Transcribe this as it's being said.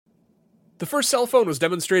The first cell phone was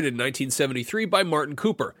demonstrated in 1973 by Martin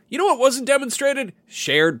Cooper. You know what wasn't demonstrated?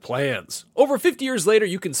 Shared plans. Over 50 years later,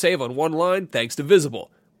 you can save on one line thanks to Visible.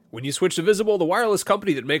 When you switch to Visible, the wireless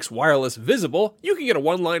company that makes wireless visible, you can get a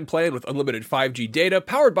one-line plan with unlimited 5G data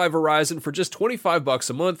powered by Verizon for just $25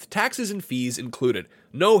 a month, taxes and fees included.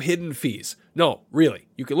 No hidden fees. No, really.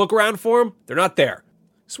 You can look around for them. They're not there.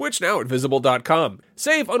 Switch now at Visible.com.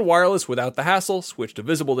 Save on wireless without the hassle. Switch to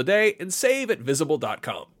Visible today and save at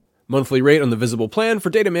Visible.com. Monthly rate on the Visible plan for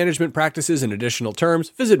data management practices and additional terms.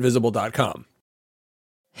 Visit Visible.com.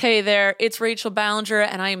 Hey there, it's Rachel Ballinger,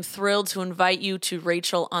 and I am thrilled to invite you to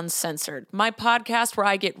Rachel Uncensored, my podcast where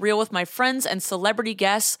I get real with my friends and celebrity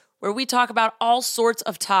guests, where we talk about all sorts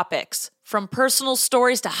of topics. From personal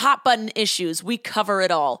stories to hot-button issues, we cover it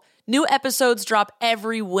all. New episodes drop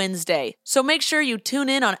every Wednesday, so make sure you tune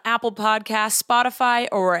in on Apple Podcasts, Spotify,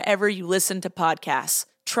 or wherever you listen to podcasts.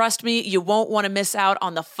 Trust me, you won't want to miss out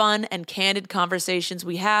on the fun and candid conversations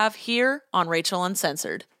we have here on Rachel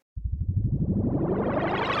Uncensored.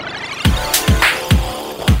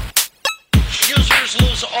 Users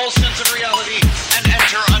lose all sense of reality and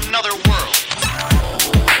enter another world.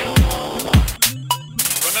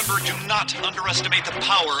 Remember, do not underestimate the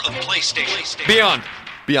power of PlayStation.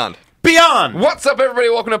 Beyond! What's up, everybody?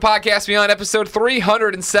 Welcome to Podcast Beyond, episode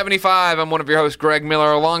 375. I'm one of your hosts, Greg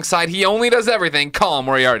Miller, alongside He Only Does Everything, Colin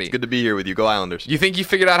Moriarty. Good to be here with you. Go Islanders. You think you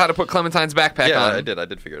figured out how to put Clementine's backpack on? Yeah, I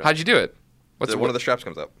did figure it out. How'd you do it? One of the straps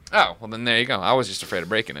comes up. Oh, well, then there you go. I was just afraid of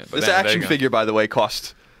breaking it. This action figure, by the way,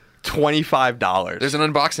 cost $25. There's an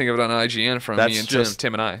unboxing of it on IGN from me and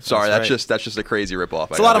Tim and I. Sorry, that's just a crazy ripoff.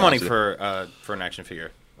 It's a lot of money for an action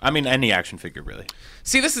figure. I mean, any action figure, really.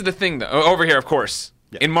 See, this is the thing, though. Over here, of course.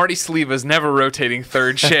 Yeah. In Marty Sleeva's never-rotating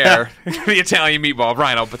third chair, the Italian meatball,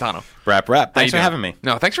 Brian Alpatano. Rap. Thanks for having me.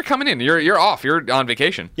 No, thanks for coming in. You're off. You're on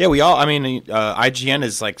vacation. Yeah, IGN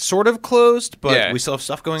is like sort of closed, but we still have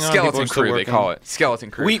stuff going on. Skeleton crew, they call it. Skeleton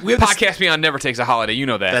crew. We have Podcast Beyond never takes a holiday. You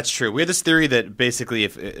know that. That's true. We have this theory that basically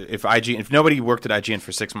if nobody worked at IGN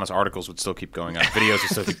for 6 months, articles would still keep going up. Videos would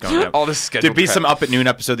still keep going up. All this schedule. There'd be some Up at Noon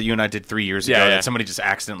episode that you and I did 3 years ago that somebody just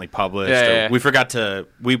accidentally published. Yeah. We forgot to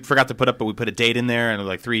put up, but we put a date in there, and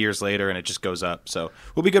like 3 years later, and it just goes up. So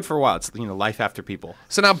we'll be good for a while. It's life after people.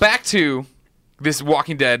 So now back to this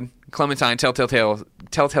Walking Dead Clementine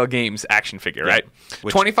Telltale Games action figure, right?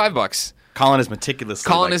 $25. Colin is meticulously.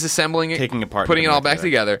 Colin is assembling it, taking apart, putting it all back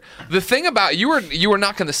together. The thing about you were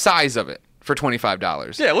knocking the size of it for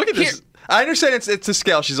 $25. Yeah, look at this. I understand it's to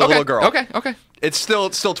scale. She's a little girl. Okay. It's still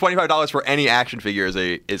 $25 for any action figure is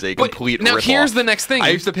a complete now rip-off. Here's the next thing. I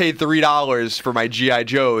used to pay $3 for my G.I.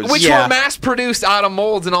 Joes, which were mass produced out of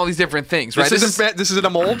molds and all these different things, right? This isn't a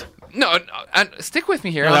mold. No, stick with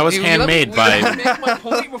me here. No, that was handmade by. Make my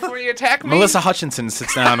point before you attack me. Melissa Hutchinson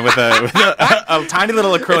sits down with a tiny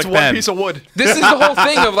little acrylic It's pen. one piece of wood. This is the whole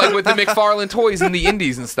thing of like with the McFarlane toys and the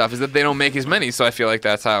indies and stuff is that they don't make as many. So I feel like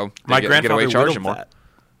that's how they get away charging more.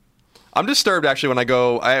 I'm disturbed actually when I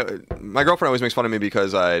go. My girlfriend always makes fun of me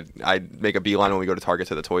because I make a beeline when we go to Target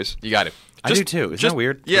to the toys. You got it. I do too. Isn't that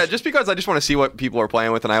weird? Yeah, just because I just want to see what people are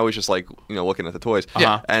playing with, and I always just like looking at the toys.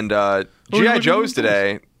 Yeah. And G.I. Joes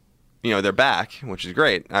today, they're back, which is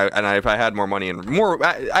great. If I had more money and more,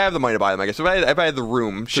 I have the money to buy them. I guess if I had the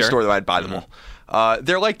room to store them, I'd buy them all.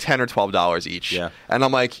 They're like $10 or $12 each. Yeah. And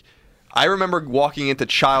I'm like. I remember walking into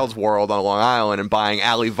Child's World on Long Island and buying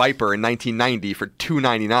Alley Viper in 1990 for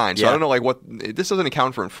 $2.99. So I don't know this doesn't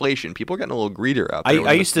account for inflation. People are getting a little greedier out there.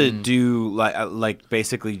 I used to do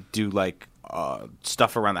basically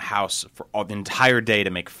stuff around the house for the entire day to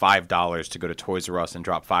make $5 to go to Toys R Us and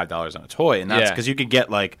drop $5 on a toy, and that's because you could get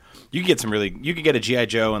a G.I.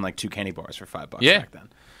 Joe and like 2 candy bars for $5 back then.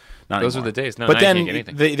 Those were the days. No, but now then you can't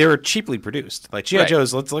get anything. they were cheaply produced. Like G.I.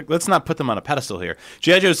 Joes, let's not put them on a pedestal here.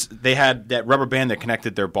 G.I. Joes, they had that rubber band that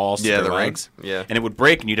connected their balls to their legs. Yeah. And it would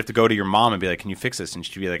break, and you'd have to go to your mom and be like, "Can you fix this?" And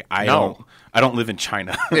she'd be like, I don't live in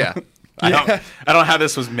China. Yeah. I don't know how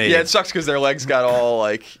this was made. Yeah, it sucks because their legs got all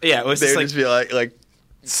like. Yeah, it was they just would just be like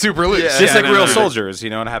super loose. Yeah. just like real soldiers.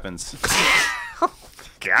 You know what happens.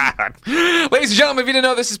 God. Ladies and gentlemen, if you didn't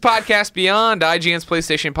know, this is Podcast Beyond, IGN's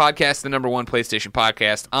PlayStation podcast, the #1 PlayStation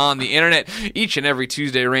podcast on the internet. Each and every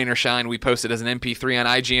Tuesday, rain or shine, we post it as an MP3 on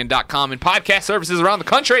IGN.com and podcast services around the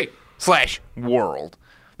country/world.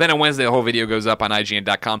 Then on Wednesday, the whole video goes up on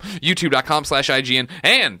IGN.com, YouTube.com/IGN,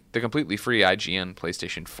 and the completely free IGN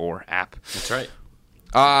PlayStation 4 app. That's right.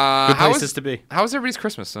 Good places to be. How was everybody's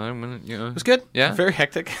Christmas? It was good. Yeah, very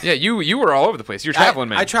hectic. Yeah, you were all over the place. You're traveling,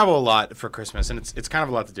 man. I travel a lot for Christmas, and it's kind of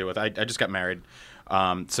a lot to do with. I just got married,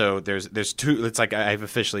 so there's two. It's like I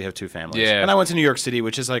officially have 2 families. Yeah. And I went to New York City,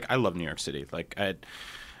 which is like I love New York City. Like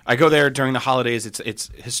I I go there during the holidays.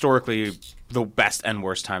 It's historically the best and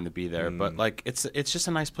worst time to be there, but like it's just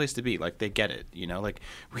a nice place to be. Like they get it, you know. Like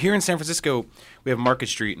here in San Francisco, we have Market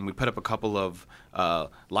Street, and we put up a couple of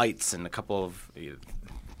lights and a couple of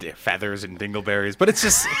feathers and dingleberries, but it's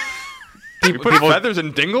just. People feathers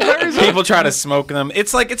and dingleberries? People try to smoke them.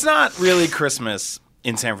 It's like it's not really Christmas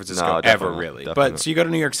in San Francisco ever, really. But so you go to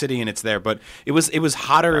New York City and it's there. But it was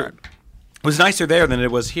hotter. Right. It was nicer there than it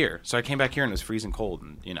was here. So I came back here and it was freezing cold,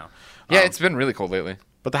 and you know. Yeah, it's been really cold lately.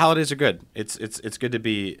 But the holidays are good. It's good to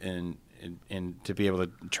be in to be able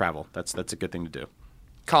to travel. That's a good thing to do.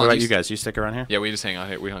 Colin, what about you guys? You stick around here? Yeah, we just hang out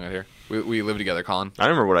here. We hung out here. We live together, Colin. I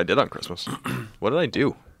remember what I did on Christmas. What did I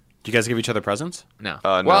do? Do you guys give each other presents? No.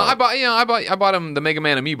 No. Well, I bought him the Mega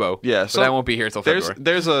Man amiibo. Yeah, so that won't be here until February.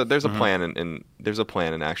 There's a plan in there's a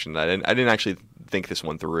plan in action. I didn't actually think this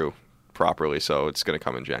one through properly, so it's going to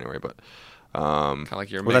come in January. But kind of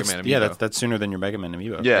like your Mega Man amiibo. Yeah, that's sooner than your Mega Man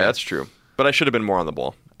amiibo. Yeah, that's true. But I should have been more on the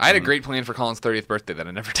ball. I had a great plan for Colin's 30th birthday that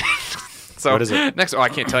I never did. So what is it? I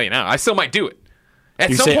can't tell you now. I still might do it.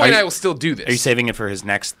 At some point, I will still do this. Are you saving it for his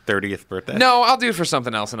next 30th birthday? No, I'll do it for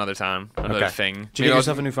something else another time. Another thing. Did you get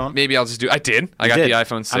yourself a new phone? Maybe I'll just do it. I did. I got the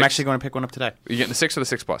iPhone 6. I'm actually going to pick one up today. Are you getting the 6 or the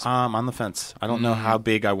 6 Plus? I'm on the fence. I don't know how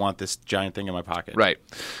big I want this giant thing in my pocket. Right.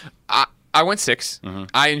 I went 6.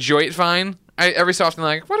 I enjoy it fine. Every so often,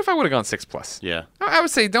 like, what if I would have gone 6 Plus? Yeah. I would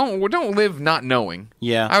say don't live not knowing.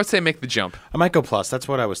 Yeah. I would say make the jump. I might go Plus. That's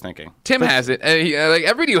what I was thinking. Tim has it. Like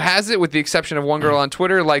everybody who has it, with the exception of one girl on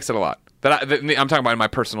Twitter, likes it a lot. I'm talking about in my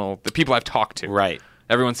personal, the people I've talked to. Right.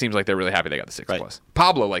 Everyone seems like they're really happy they got the 6 Right. Plus.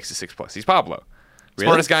 Pablo likes the 6 Plus. He's Pablo. Really?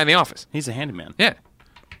 Smartest guy in the office. He's a handyman. Yeah.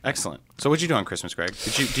 Excellent. So what'd you do on Christmas, Greg?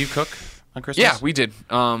 Do you cook on Christmas? Yeah, we did.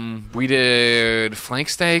 We did flank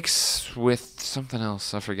steaks with something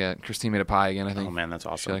else. I forget. Christine made a pie again, I think. Oh man, that's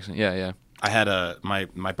awesome. Yeah. I had my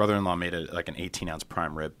brother-in-law made an 18-ounce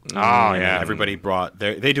prime rib. Oh yeah. Everybody brought.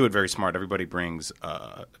 They do it very smart. Everybody brings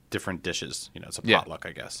different dishes. You know, it's a potluck,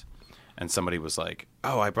 I guess. And somebody was like,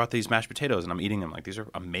 "Oh, I brought these mashed potatoes, and I'm eating them. Like these are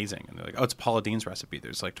amazing." And they're like, "Oh, it's Paula Dean's recipe.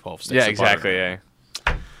 There's like 12 sticks." Yeah, of exactly. butter.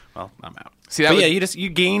 Yeah. Well, I'm out. See, that but you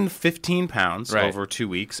gain 15 pounds over 2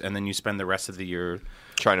 weeks, and then you spend the rest of the year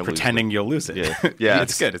Trying to pretending you'll lose it. Yeah.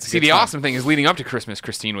 It's good. See, the awesome thing is leading up to Christmas,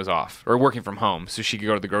 Christine was off or working from home, so she could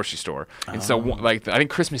go to the grocery store. And so, like, I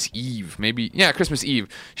think Christmas Eve, Christmas Eve,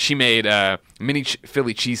 she made mini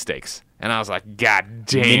Philly cheesesteaks. And I was like, God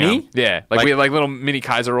damn. Mini? Yeah. Like we had like little mini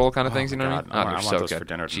Kaiser roll kind of things, you know what I mean? I they're want so those good. for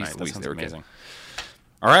dinner tonight. Jeez That Louise, sounds they were good. amazing.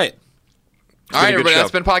 All right. All right, a good everybody, show.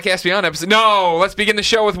 that's been Podcast Beyond episode. No, let's begin the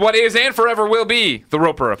show with what is and forever will be the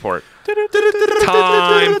Roper Report.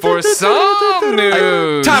 Time for some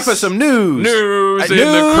news. Time for some news. News in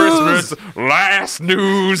the Christmas last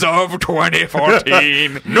news of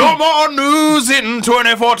 2014. No more news in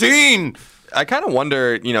 2014. I kind of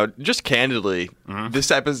wonder, just candidly,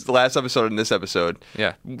 the last episode and this episode,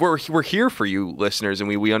 Yeah. we're here for you listeners, and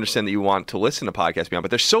we understand that you want to listen to Podcast Beyond,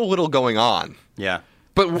 but there's so little going on. Yeah.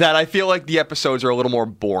 But that I feel like the episodes are a little more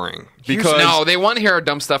boring because no, they want to hear our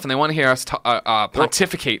dumb stuff and they want to hear us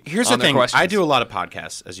pontificate. Here's on the their thing. questions. I do a lot of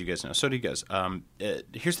podcasts, as you guys know. So do you guys.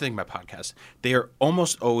 Here's the thing about podcasts. They are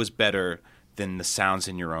almost always better than the sounds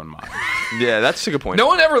in your own mind. Yeah, that's a good point. No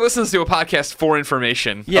one ever listens to a podcast for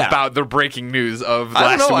information about the breaking news of I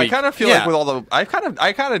last don't know. week. I kind of feel like with all the, I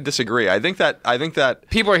kind of disagree. I think that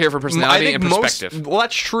people are here for personality and perspective. Well,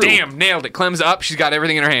 that's true. Damn, nailed it. Clem's up. She's got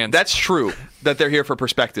everything in her hands. That's true. That they're here for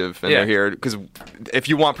perspective, and they're here because if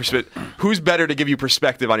you want perspective, who's better to give you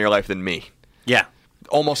perspective on your life than me? Yeah.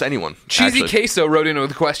 Almost anyone. Cheesy actually. Queso wrote in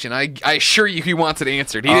with a question. I assure you he wants it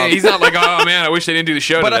answered. He's not like, oh man, I wish they didn't do the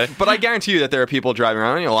show today. But I guarantee you that there are people driving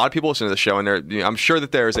around. A lot of people listen to the show, and I'm sure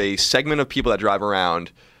that there's a segment of people that drive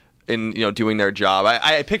around in doing their job.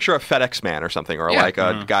 I picture a FedEx man or something, or like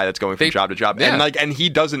a guy that's going from job to job, and he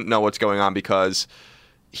doesn't know what's going on because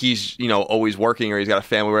he's always working or he's got a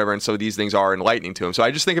family or whatever, and so these things are enlightening to him. So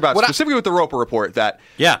I just think about specifically with the Roper Report that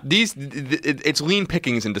it's lean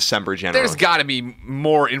pickings in December generally. There's got to be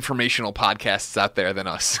more informational podcasts out there than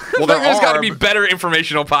us. Well, there's got to be better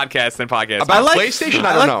informational podcasts than podcasts. About PlayStation,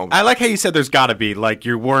 I don't know. I like how you said there's got to be, like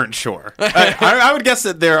you weren't sure. I would guess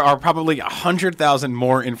that there are probably 100,000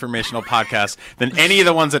 more informational podcasts than any of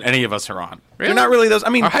the ones that any of us are on. Really? They're not really those. I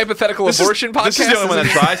mean, our hypothetical abortion podcast. This is the only one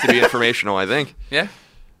that tries to be informational, I think. Yeah.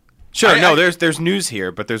 Sure, there's news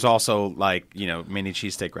here, but there's also mini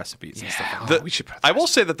cheesesteak recipes and stuff. We should. I will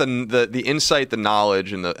say that the insight, the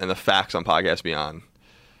knowledge, and the facts on Podcast Beyond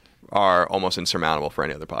are almost insurmountable for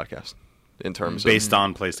any other podcast in terms based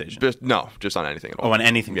on PlayStation. Just on anything at all. Oh, on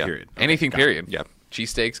anything period. Anything period. Yeah.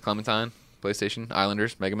 Cheesesteaks, Clementine, PlayStation,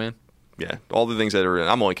 Islanders, Mega Man. Yeah, all the things that are.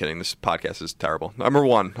 I'm only kidding. This podcast is terrible. Number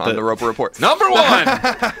 1 on the Roper Report. Number 1.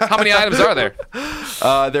 How many items are there?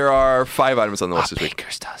 There are 5 items on the list this week.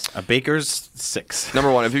 Baker's does. A Baker's 6.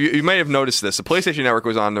 Number 1, if you may have noticed this, the PlayStation Network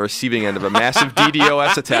was on the receiving end of a massive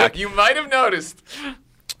DDoS attack. You might have noticed.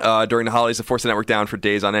 During the holidays that forced the network down for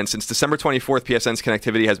days on end. Since December 24th, PSN's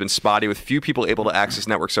connectivity has been spotty, with few people able to access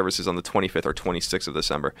network services on the 25th or 26th of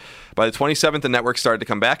December. By the 27th, the network started to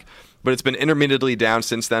come back, but it's been intermittently down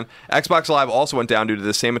since then. Xbox Live also went down due to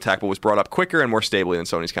the same attack, but was brought up quicker and more stably than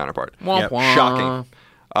Sony's counterpart. Yep.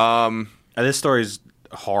 Shocking. This story's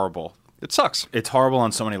horrible. It sucks. It's horrible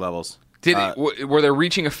on so many levels. Were there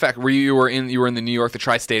reaching effect? You were in the New York, the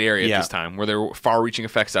tri-state area Yeah. at this time? Were there far-reaching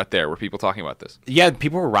effects out there? Were people talking about this? Yeah,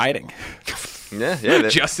 people were rioting. Yeah.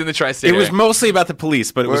 Just in the tri-state It area. was mostly about the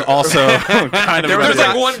police, but it was also kind of. There was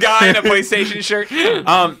about like one guy in a PlayStation shirt.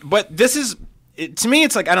 But this is. To me,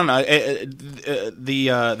 it's like, I don't know,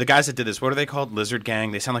 the guys that did this. What are they called? Lizard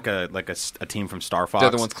Gang. They sound like a team from Star Fox.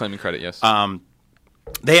 They're the ones claiming credit. Yes.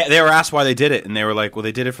 They were asked why they did it, and they were like, well,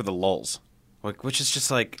 they did it for the lulz. Which is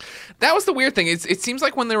just like... That was the weird thing. It seems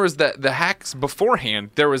like when there was the hacks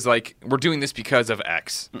beforehand, there was like, we're doing this because of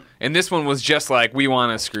X. And this one was just like, we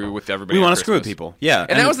want to screw with everybody. We want to screw with people. Yeah.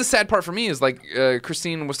 And that was the sad part for me is like,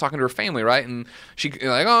 Christine was talking to her family, right? And she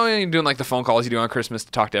like, oh, you're doing like the phone calls you do on Christmas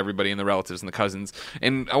to talk to everybody and the relatives and the cousins.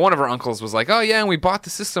 And one of her uncles was like, oh yeah, and we bought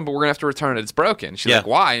the system, but we're going to have to return it. It's broken. She's like,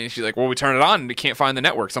 why? And she's like, well, we turned it on and we can't find the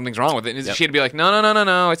network. Something's wrong with it. And she had to be like,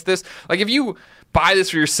 no, it's this. Like if you... buy this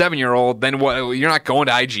for your 7-year-old, then what? You're not going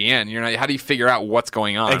to IGN. You're not. How do you figure out what's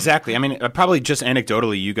going on? Exactly. I mean, probably just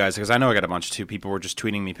anecdotally, you guys, because I know I got a bunch too. People were just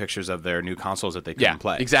tweeting me pictures of their new consoles that they couldn't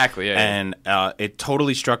play. Exactly. Yeah, and it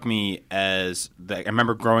totally struck me as I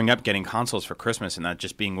remember growing up getting consoles for Christmas, and that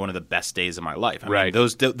just being one of the best days of my life. I mean,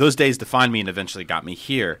 those days defined me and eventually got me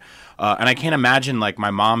here. And I can't imagine like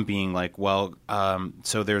my mom being like, well,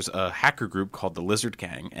 so there's a hacker group called the Lizard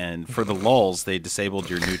Gang, and for the lulz, they disabled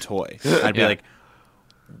your new toy. I'd be like,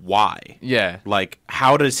 why? Yeah. Like,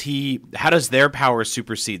 how does their power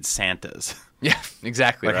supersede Santa's? Yeah,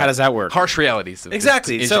 exactly. Like, how does that work? Harsh realities.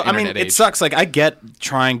 Exactly. So, I mean, it sucks. Like, I get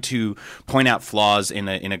trying to point out flaws in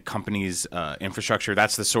a company's infrastructure.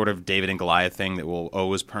 That's the sort of David and Goliath thing that will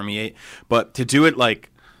always permeate. But to do it like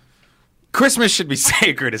Christmas should be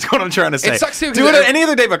sacred is what I'm trying to say. It sucks too. Do it on any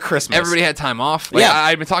other day but Christmas. Everybody had time off. Like,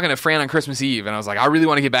 I'd been talking to Fran on Christmas Eve, and I was like, I really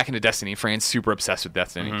want to get back into Destiny. Fran's super obsessed with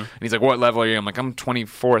Destiny. And he's like, what level are you? I'm like, I'm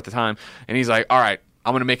 24 at the time. And he's like, all right,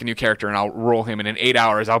 I'm going to make a new character, and I'll roll him, and in 8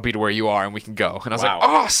 hours, I'll be to where you are, and we can go. And I was like,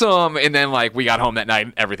 awesome! And then, like, we got home that night,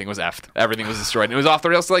 and everything was effed. Everything was destroyed. And it was off the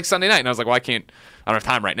rails till, like, Sunday night. And I was like, well, I don't have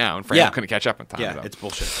time right now. And Fran couldn't catch up in time. Yeah, it's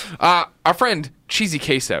bullshit. Our friend, Cheesy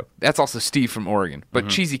Queso, that's also Steve from Oregon, but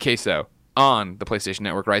Cheesy Queso on the PlayStation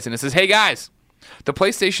Network writes, and it says, hey, guys, the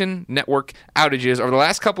PlayStation Network outages over the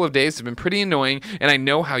last couple of days have been pretty annoying, and I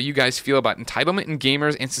know how you guys feel about entitlement in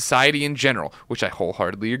gamers and society in general, which I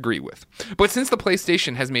wholeheartedly agree with. But since the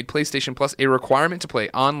PlayStation has made PlayStation Plus a requirement to play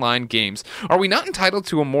online games, are we not entitled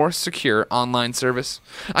to a more secure online service?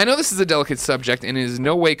 I know this is a delicate subject and is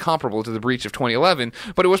no way comparable to the breach of 2011,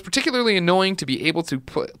 but it was particularly annoying to be able to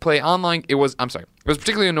play online. It was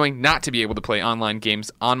particularly annoying not to be able to play online games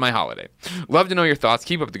on my holiday. Love to know your thoughts.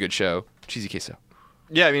 Keep up the good show. Cheesy Queso.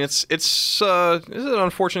 Yeah, I mean it's an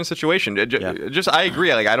unfortunate situation. Just I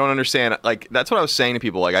agree. Like I don't understand. Like that's what I was saying to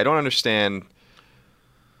people. Like I don't understand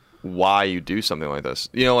why you do something like this.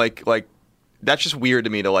 You know, like that's just weird to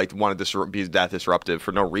me to like want to be that disruptive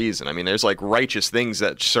for no reason. I mean, there's like righteous things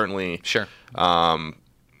that certainly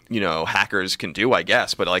hackers can do, I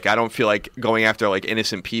guess. But like I don't feel like going after like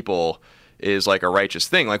innocent people is like a righteous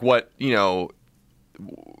thing. Like what I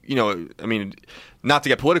mean, not to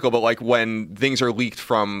get political, but like when things are leaked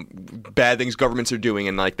from bad things governments are doing,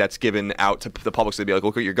 and like that's given out to the public, so they'd be like,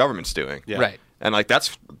 look what your government's doing, right? And like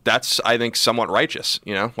that's I think somewhat righteous,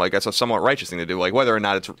 like that's a somewhat righteous thing to do. Like whether or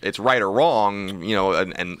not it's right or wrong,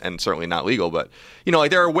 and certainly not legal, but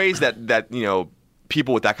like there are ways that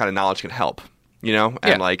people with that kind of knowledge can help,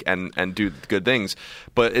 and do good things.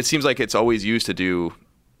 But it seems like it's always used to do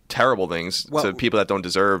terrible things to people that don't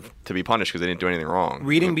deserve to be punished because they didn't do anything wrong.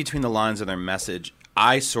 Reading between the lines of their message,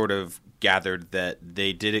 I sort of gathered that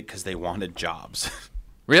they did it because they wanted jobs.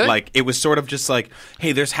 Really? Like it was sort of just like,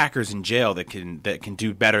 hey, there's hackers in jail that can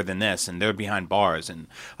do better than this, and they're behind bars. And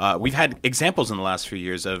we've had examples in the last few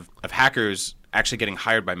years of hackers actually getting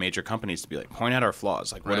hired by major companies to be like, point out our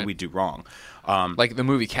flaws. Like, what did we do wrong? Like the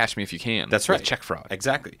movie Catch Me If You Can. That's right. With check fraud.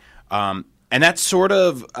 Exactly. And that's sort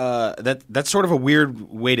of that's sort of a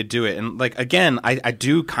weird way to do it. And like again, I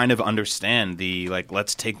do kind of understand the like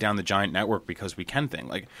let's take down the giant network because we can thing.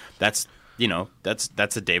 Like that's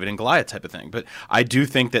that's a David and Goliath type of thing. But I do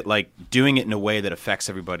think that like doing it in a way that affects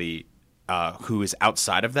everybody who is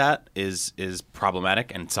outside of that is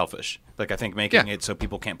problematic and selfish. Like I think making it so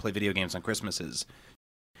people can't play video games on Christmas is.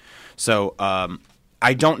 So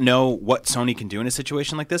I don't know what Sony can do in a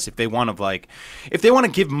situation like this. If they want to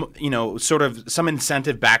give sort of some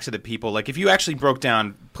incentive back to the people. Like if you actually broke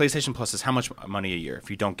down PlayStation Plus is how much money a year if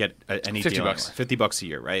you don't get any deal anymore? $50 a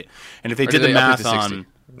year, right? And if they did the math on,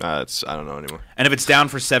 I don't know anymore. And if it's down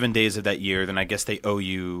for 7 days of that year, then I guess they owe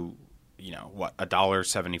you.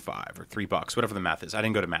 $1.75 or $3, whatever the math is. I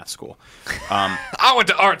didn't go to math school. I went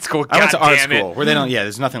to art school. I went to art school where they don't. Yeah,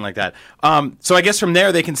 there's nothing like that. So I guess from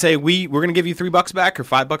there they can say we're going to give you $3 back or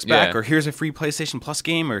 $5 back or here's a free PlayStation Plus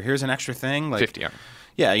game or here's an extra thing like 50.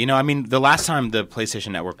 Yeah, I mean, the last time the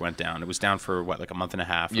PlayStation Network went down, it was down for like a month and a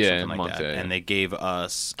half or something like that. And they gave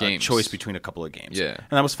us a choice between a couple of games. Yeah.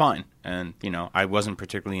 And that was fine. And, I wasn't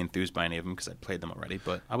particularly enthused by any of them because I played them already.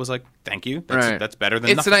 But I was like, thank you. That's better than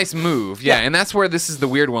nothing. It's a nice move. Yeah. And that's where this is the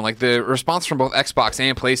weird one. Like the response from both Xbox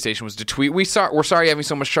and PlayStation was to tweet, we're sorry you're having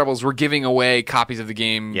so much troubles. We're giving away copies of the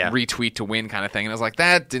game, retweet to win kind of thing. And I was like,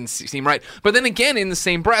 that didn't seem right. But then again, in the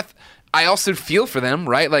same breath, I also feel for them,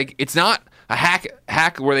 right? Like it's not a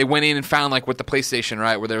hack where they went in and found like with the PlayStation,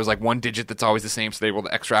 right, where there was like one digit that's always the same, so they were able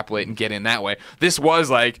to extrapolate and get in that way. This was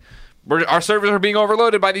like our servers are being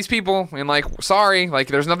overloaded by these people, and like sorry, like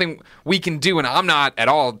there's nothing we can do, and I'm not at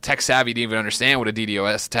all tech savvy to even understand what a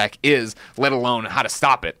DDoS attack is, let alone how to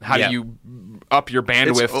stop it. How do you up your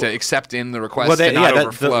bandwidth to accept in the request to not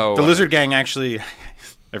overflow? The Lizard Gang actually.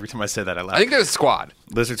 Every time I say that, I laugh. I think there's a squad.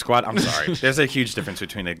 Lizard Squad? I'm sorry. There's a huge difference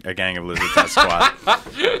between a gang of lizards and a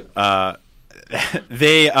squad.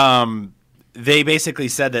 They basically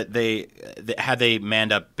said that they had they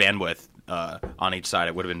manned up bandwidth on each side,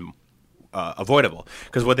 it would have been avoidable.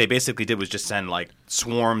 Because what they basically did was just send like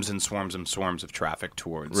swarms and swarms and swarms of traffic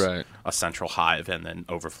towards a central hive and then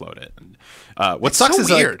overflowed it. And, what sucks is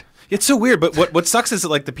weird. It's so weird. But what sucks is that,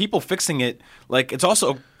 like the people fixing it, like it's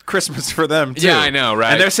also Christmas for them too. Yeah, I know,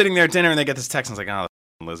 right? And they're sitting there at dinner and they get this text and it's like,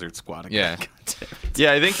 the Lizard Squad again.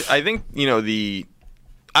 Yeah. I think I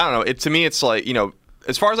don't know. To me, it's like,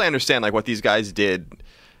 as far as I understand, like what these guys did,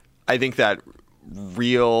 I think that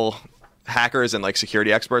real hackers and like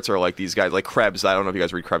security experts are like these guys, like Krebs. I don't know if you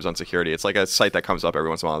guys read Krebs on security. It's like a site that comes up every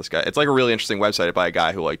once in a while. This guy, it's like a really interesting website by a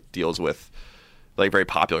guy who like deals with, like, very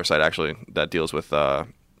popular site actually that deals with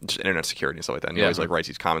just internet security and stuff like that. And he always like writes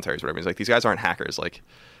these commentaries, or whatever. He's like, these guys aren't hackers. Like,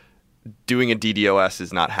 doing a DDoS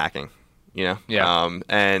is not hacking.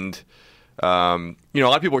 And a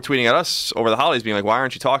lot of people were tweeting at us over the holidays, being like, "Why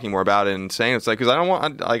aren't you talking more about it?" And saying it's like, because I don't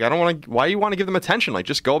want to. Why do you want to give them attention? Like,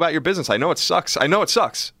 just go about your business. I know it sucks.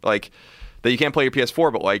 Like that you can't play your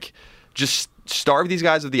PS4, but like, just starve these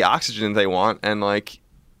guys of the oxygen they want. And like,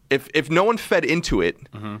 if no one fed into it,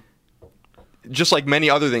 just like many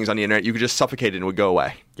other things on the internet, you could just suffocate it and it would go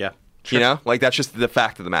away. Yeah. Sure. Like that's just the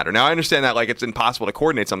fact of the matter. Now I understand that like it's impossible to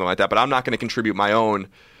coordinate something like that, but I'm not going to contribute my own.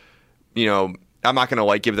 I'm not going to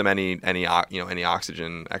like give them any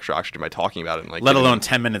oxygen, extra oxygen by talking about it. And, like, let alone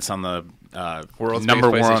 10 minutes on the world's number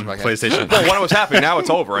biggest one PlayStation. PlayStation. Well, when it was happening, now it's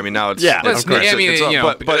over. I mean, now it's the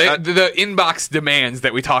inbox demands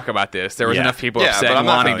that we talk about this. There was enough people upset and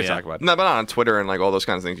wanting to talk about it. No, but on Twitter and like all those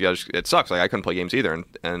kinds of things, it sucks. Like I couldn't play games either,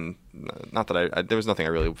 and not that there was nothing I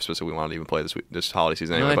really specifically wanted to even play this holiday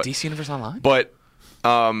season anyway. But DC Universe Online, but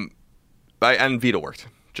and Vita worked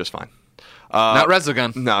just fine. Not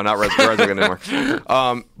Resogun. No, not Resogun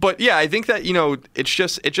anymore. But yeah, I think that it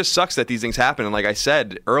just sucks that these things happen. And like I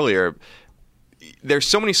said earlier, there's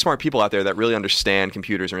so many smart people out there that really understand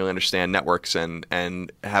computers and really understand networks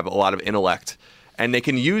and have a lot of intellect, and they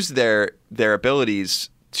can use their abilities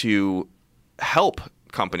to help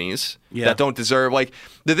companies that don't deserve. Like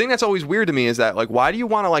the thing that's always weird to me is that like, why do you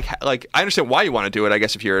want to like I understand why you want to do it. I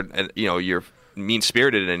guess if you're you're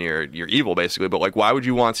mean-spirited and you're evil basically, but like why would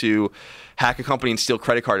you want to hack a company and steal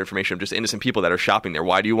credit card information of just innocent people that are shopping there?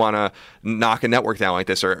 Why do you want to knock a network down like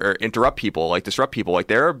this or interrupt people, like disrupt people? Like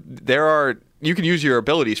there are you can use your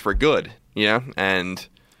abilities for good, and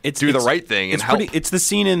do the right thing and help. It's the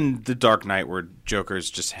scene in The Dark Knight where Joker's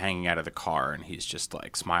just hanging out of the car and he's just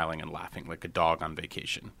like smiling and laughing like a dog on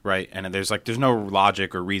vacation, right? And there's no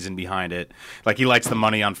logic or reason behind it. Like he lights the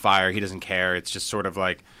money on fire, he doesn't care. It's just sort of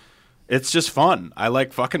like, it's just fun. I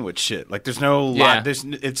like fucking with shit. Like there's no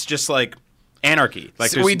it's just like anarchy.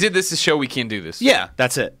 Like so we did this to show we can do this. Yeah,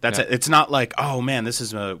 that's it. That's it. It's not like, oh man, this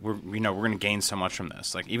is we're going to gain so much from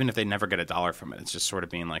this. Like even if they never get $1 from it, it's just sort of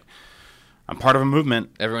being like, I'm part of a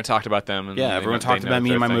movement. Everyone talked about them. And Everyone talked about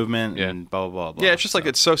me and my movement and blah, blah, blah. Yeah, it's just like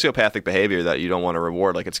it's sociopathic behavior that you don't want to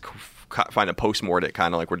reward. Like, it's find a post-mort it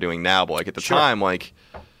kind of like we're doing now. But, like, at the time, like,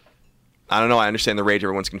 I don't know. I understand the rage.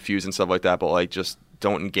 Everyone's confused and stuff like that. But, like, just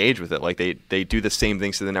don't engage with it. Like, they do the same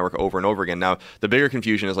things to the network over and over again. Now, the bigger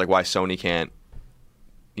confusion is, like, why Sony can't,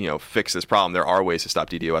 fix this problem. There are ways to stop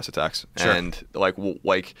DDoS attacks. Sure. And, like,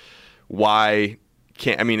 why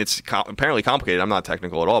can't... I mean, it's apparently complicated. I'm not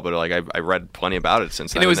technical at all, but, like, I read plenty about it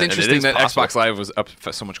since then. And it was interesting it that possible. Xbox Live was up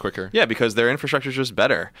so much quicker. Yeah, because their infrastructure is just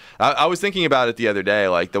better. I was thinking about it the other day.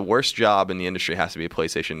 Like, the worst job in the industry has to be a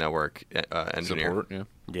PlayStation Network engineer. Support,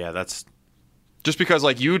 Yeah, that's... Just because,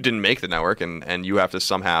 like, you didn't make the network and you have to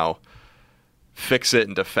somehow fix it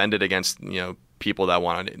and defend it against, people that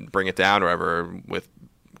want to bring it down or whatever with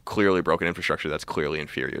clearly broken infrastructure that's clearly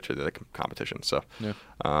inferior to the competition. So,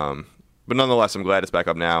 but nonetheless, I'm glad it's back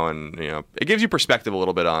up now, and it gives you perspective a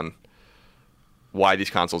little bit on why these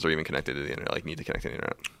consoles are even connected to the internet, like need to connect to the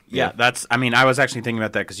internet. Yeah, that's. I mean, I was actually thinking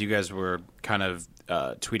about that because you guys were kind of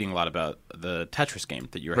tweeting a lot about the Tetris game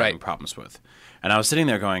that you were having problems with, and I was sitting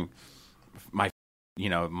there going, my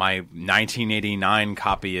 1989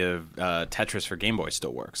 copy of Tetris for Game Boy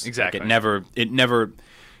still works. Exactly. Like it never.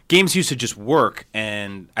 Games used to just work,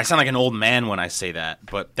 and I sound like an old man when I say that,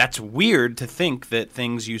 but that's weird to think that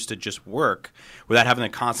things used to just work without having to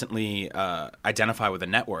constantly identify with the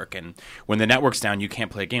network. And when the network's down, you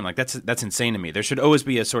can't play a game. Like that's insane to me. There should always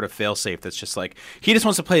be a sort of fail-safe that's just like, he just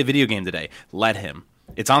wants to play a video game today. Let him.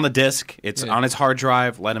 It's on the disc. It's on his hard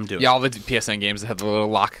drive. Let him do it. Yeah, all the PSN games that had the little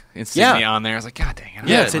lock insignia on there. I was like, God dang it.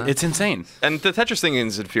 Yeah, it's insane. And the Tetris thing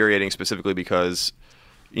is infuriating specifically because...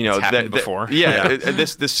 it's happened before.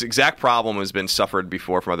 This exact problem has been suffered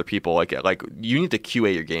before from other people. Like you need to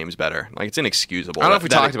QA your games better. Like, it's inexcusable. I don't know if we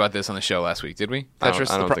talked about this on the show last week, did we? Tetris.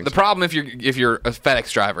 I don't think so. The problem if you're a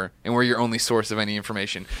FedEx driver and we're your only source of any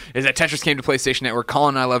information is that Tetris came to PlayStation Network.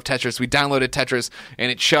 Colin and I love Tetris. We downloaded Tetris and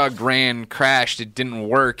it chugged, ran, crashed. It didn't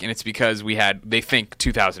work, and it's because they think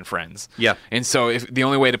 2,000 friends. Yeah. And so if the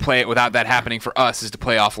only way to play it without that happening for us is to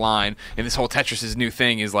play offline, and this whole Tetris' new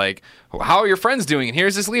thing is like, how are your friends doing? And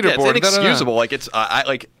here's this leaderboard. Yeah, it's inexcusable. Like, it's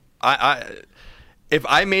if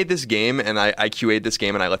I made this game and I QA'd this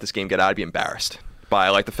game and I let this game get out, I'd be embarrassed by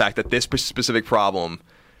like the fact that this specific problem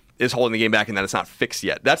is holding the game back and that it's not fixed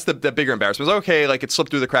yet. That's the bigger embarrassment. It's okay, like it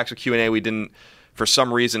slipped through the cracks of Q&A. We didn't, for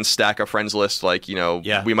some reason, stack a friends list. Like,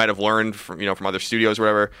 we might have learned from other studios or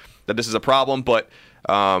whatever that this is a problem, but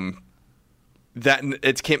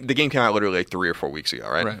the game came out literally like 3 or 4 weeks ago,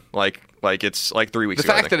 right? Like it's like 3 weeks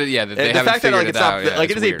ago. The fact that they haven't figured it out,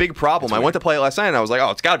 it is a big problem. I went to play it last night and I was like,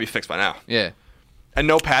 oh, it's got to be fixed by now. Yeah. And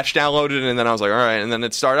no patch downloaded, and then I was like, all right, and then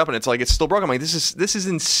it started up, and it's like it's still broken. I'm like, this is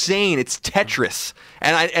insane. It's Tetris,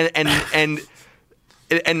 and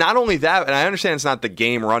not only that, and I understand it's not the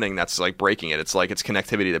game running that's like breaking it. It's like it's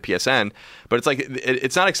connectivity to PSN, but it's like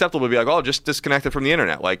it's not acceptable to be like, oh, just disconnect it from the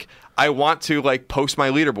internet. Like, I want to like post my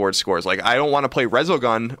leaderboard scores. Like, I don't want to play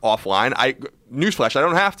Resogun offline. Newsflash, I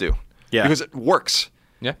don't have to. Yeah, because it works.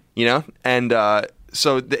 Yeah, and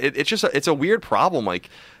so it's just it's a weird problem. Like,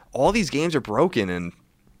 all these games are broken, and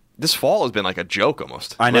this fall has been like a joke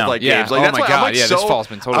almost. I know. With, like, games. Like, oh that's my why God. I'm like this fall's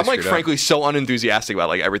been totally I'm like screwed up. frankly so unenthusiastic about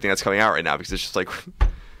like everything that's coming out right now because it's just like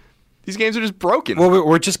these games are just broken. Well,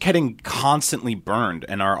 we're just getting constantly burned,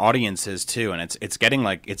 and our audience is too, and it's getting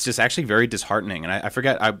like it's just actually very disheartening. And I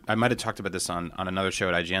forget, I might have talked about this on another show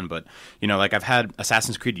at IGN, but like I've had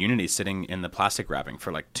Assassin's Creed Unity sitting in the plastic wrapping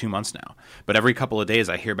for like 2 months now. But every couple of days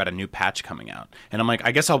I hear about a new patch coming out, and I'm like,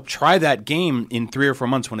 I guess I'll try that game in 3 or 4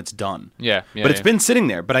 months when it's done. Yeah. But it's been sitting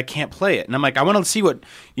there, but I can't play it, and I'm like, I want to see what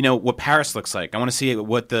Paris looks like. I want to see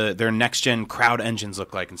what their next gen crowd engines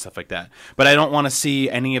look like and stuff like that. But I don't want to see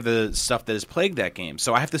any of the stuff that has plagued that game,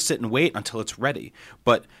 so I have to sit and wait until it's ready.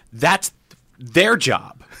 But that's their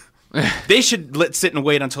job. They should sit and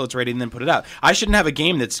wait until it's ready and then put it out. I shouldn't have a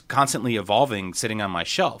game that's constantly evolving sitting on my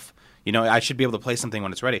shelf. I should be able to play something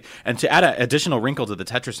when it's ready. And to add an additional wrinkle to the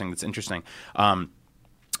Tetris thing that's interesting,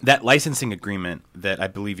 that licensing agreement that I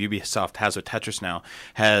believe Ubisoft has with Tetris now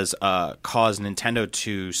has caused Nintendo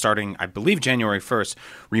to, starting I believe January 1st,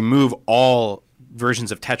 remove all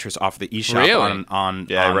versions of Tetris off the eShop on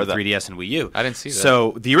 3DS and Wii U. I didn't see that.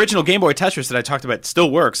 So the original Game Boy Tetris that I talked about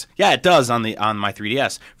still works. Yeah, it does on my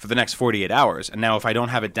 3DS for the next 48 hours. And now if I don't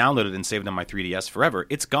have it downloaded and saved on my 3DS forever,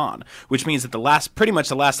 it's gone. Which means that pretty much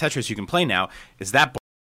the last Tetris you can play now is that.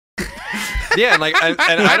 Yeah, and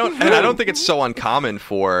I don't think it's so uncommon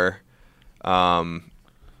for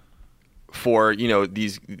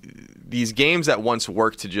these games that once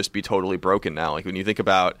worked to just be totally broken now. Like when you think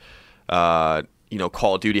about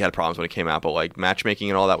Call of Duty had problems when it came out, but like matchmaking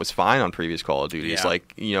and all that was fine on previous Call of Duties. Yeah.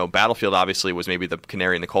 Like, Battlefield obviously was maybe the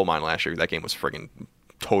canary in the coal mine last year. That game was friggin'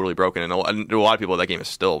 totally broken, and a lot of people, that game is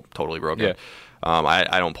still totally broken. Yeah.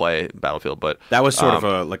 I don't play Battlefield, but that was sort of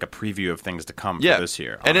a preview of things to come for this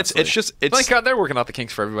year. And honestly. it's My God, they're working out the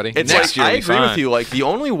kinks for everybody. It's Next year I will be agree fine. with you. Like, the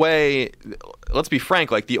only way, let's be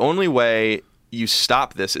frank, like the only way you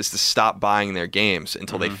stop this is to stop buying their games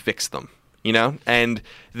until they fix them. And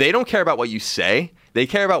they don't care about what you say. They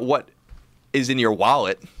care about what is in your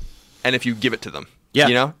wallet, and if you give it to them.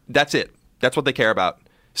 Yeah. That's it. That's what they care about.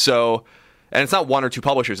 So, and it's not one or two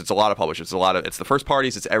publishers. It's a lot of publishers. It's the first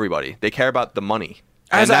parties. It's everybody. They care about the money.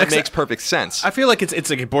 And that makes perfect sense. I feel like it's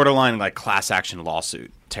like a borderline like class action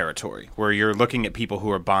lawsuit territory where you're looking at people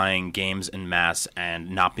who are buying games en masse and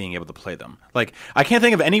not being able to play them. Like, I can't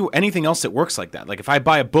think of anything else that works like that. Like, if I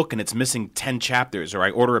buy a book and it's missing 10 chapters, or I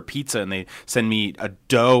order a pizza and they send me a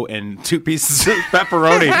dough and 2 pieces of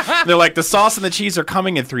pepperoni, they're like, the sauce and the cheese are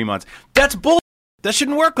coming in 3 months. That's bull. That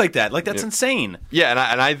shouldn't work like that. Like, that's insane. Yeah,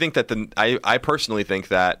 and I think that I personally think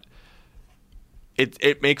that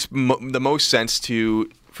it makes the most sense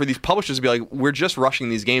for these publishers to be like, we're just rushing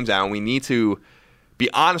these games out, and we need to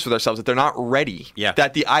be honest with ourselves that they're not ready. Yeah.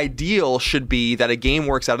 That the ideal should be that a game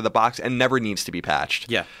works out of the box and never needs to be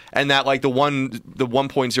patched. Yeah. And that like the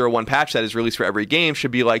 1.01 patch that is released for every game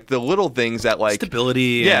should be like the little things that like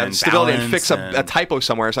stability and fix a typo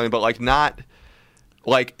somewhere or something, but like not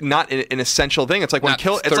an essential thing. It's like when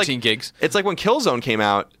Not 13 gigs. It's like when Killzone came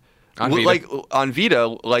out. On Vita. Like on Vita,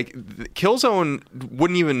 like Killzone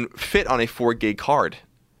wouldn't even fit on a 4 gig card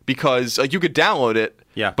because like you could download it,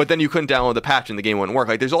 but then you couldn't download the patch and the game wouldn't work.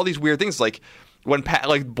 Like there's all these weird things like when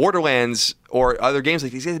like Borderlands or other games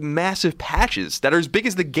like these have massive patches that are as big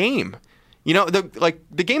as the game.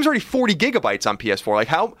 The game's already 40 gigabytes on PS4. Like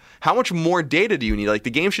how much more data do you need? Like the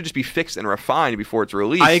game should just be fixed and refined before it's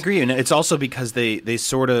released. I agree, and it's also because they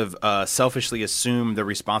sort of selfishly assume the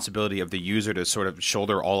responsibility of the user to sort of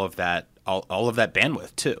shoulder all of that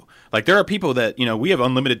bandwidth too. Like there are people that we have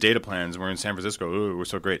unlimited data plans. We're in San Francisco. Ooh, we're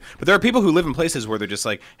so great. But there are people who live in places where they're just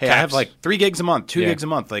like, hey, I have like 3 gigs a month, 2 gigs a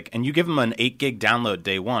month, like, and you give them an 8 gig download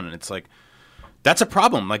day one, and it's like. That's a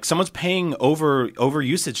problem. Like someone's paying over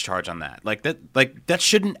usage charge on that. Like that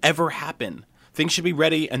shouldn't ever happen. Things should be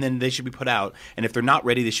ready and then they should be put out. And if they're not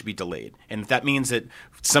ready, they should be delayed. And if that means that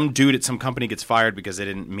some dude at some company gets fired because they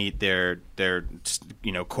didn't meet their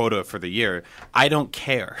quota for the year, I don't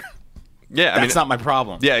care. Yeah, that's not my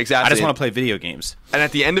problem. Yeah, exactly. I just want to play video games. And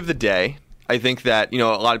at the end of the day, I think that, a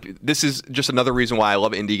lot of this is just another reason why I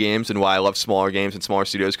love indie games and why I love smaller games and smaller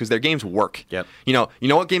studios, because their games work. Yep. You know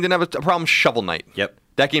what game didn't have a problem? Shovel Knight. Yep.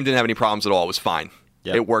 That game didn't have any problems at all. It was fine.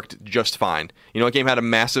 Yep. It worked just fine. You know what game had a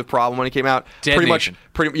massive problem when it came out? Dead Nation.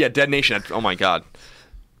 Dead Nation. Oh my God.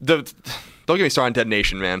 Don't get me started on Dead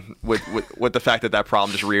Nation, man. With the fact that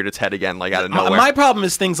problem just reared its head again, like out of nowhere. My problem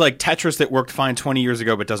is things like Tetris that worked fine 20 years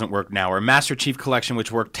ago but doesn't work now, or Master Chief Collection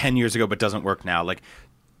which worked 10 years ago but doesn't work now. Like,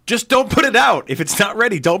 just don't put it out. If it's not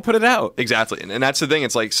ready, don't put it out. Exactly. And that's the thing.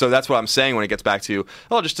 It's like, so that's what I'm saying when it gets back to,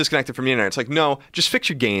 just disconnect it from the internet. It's like, no, just fix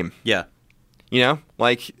your game. Yeah.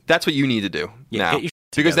 Like, that's what you need to do now.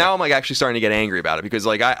 Because now I'm like actually starting to get angry about it, because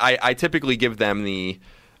like I typically give them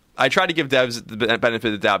I try to give devs the benefit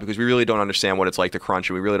of the doubt, because we really don't understand what it's like to crunch,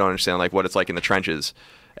 and we really don't understand like what it's like in the trenches.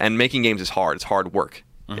 And making games is hard. It's hard work.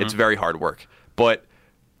 Mm-hmm. It's very hard work. But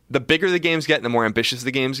the bigger the games get and the more ambitious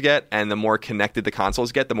the games get and the more connected the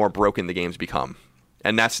consoles get, the more broken the games become.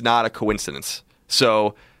 And that's not a coincidence.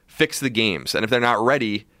 So fix the games. And if they're not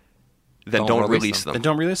ready, then don't release them. Then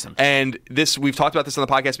don't release them. And we've talked about this on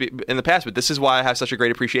the podcast in the past, but this is why I have such a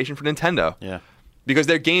great appreciation for Nintendo. Yeah. Because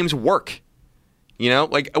their games work.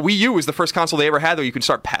 Like Wii U was the first console they ever had where you can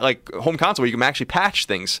start home console where you can actually patch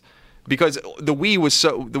things. Because the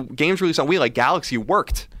Wii the games released on Wii, like Galaxy,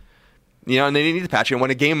 worked. And they didn't need to patch it. And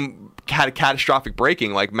when a game had a catastrophic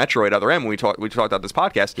breaking, like Metroid Other M, when we talked about this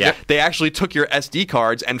podcast, they actually took your SD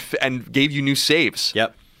cards and gave you new saves.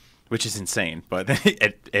 Yep. Which is insane, but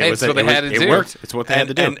it worked. It's what they had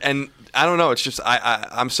to do. And I don't know. It's just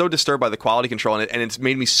I'm so disturbed by the quality control, and it's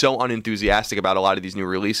made me so unenthusiastic about a lot of these new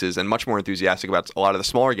releases, and much more enthusiastic about a lot of the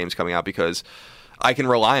smaller games coming out, because I can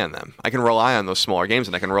rely on them. I can rely on those smaller games,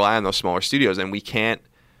 and I can rely on those smaller studios, and we can't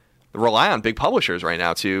rely on big publishers right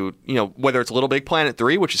now to, whether it's Little Big Planet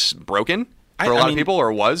 3, which is broken for a lot of people,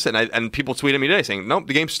 or was, and people tweeted me today saying, nope,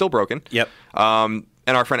 the game's still broken. Yep. And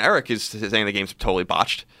our friend Eric is saying the game's totally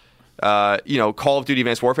botched. Call of Duty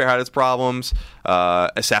Advanced Warfare had its problems.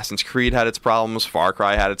 Assassin's Creed had its problems. Far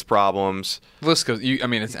Cry had its problems. The list goes. It's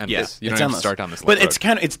endless. Yeah, you don't have to start on this list.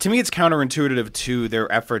 But to me, it's counterintuitive to their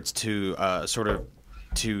efforts to sort of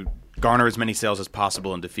to garner as many sales as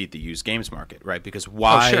possible and defeat the used games market, right? Because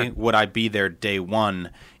why would I be there day one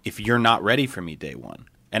if you're not ready for me day one?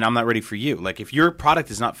 And I'm not ready for you. Like, if your product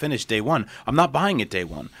is not finished day one, I'm not buying it day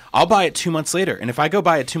one. I'll buy it 2 months later. And if I go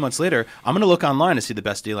buy it 2 months later, I'm going to look online to see the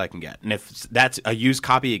best deal I can get. And if that's a used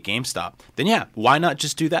copy at GameStop, then yeah, why not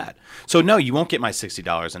just do that? So no, you won't get my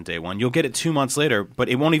 $60 on day one. You'll get it 2 months later, but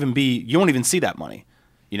it won't even be, you won't even see that money.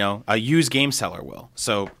 You know, a used game seller will.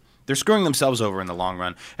 So they're screwing themselves over in the long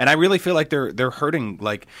run, and I really feel like they're hurting.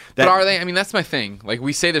 Like that. But are they? I mean, that's my thing. Like,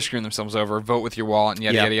 we say they're screwing themselves over. Vote with your wallet and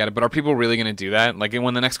yada yada yada. But are people really going to do that? Like,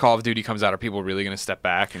 when the next Call of Duty comes out, are people really going to step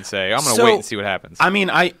back and say, "I'm going to wait and see what happens"? I mean,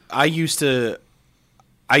 I used to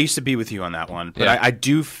be with you on that one, but I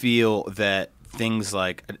do feel that things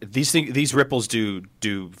like these ripples do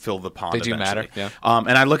fill the pond. They do eventually. matter. Yeah.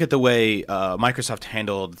 And I look at the way Microsoft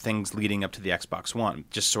handled things leading up to the Xbox One,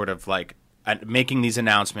 just sort of like making these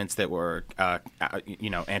announcements that were,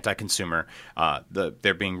 anti-consumer.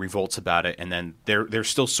 There being revolts about it, and then they're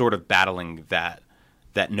still sort of battling that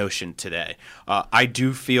notion today. I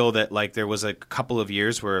do feel that like there was a couple of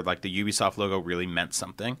years where like the Ubisoft logo really meant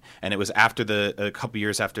something, and it was after a couple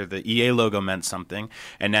years after the EA logo meant something,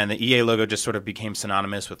 and then the EA logo just sort of became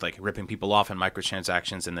synonymous with like ripping people off and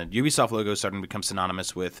microtransactions, and the Ubisoft logo started to become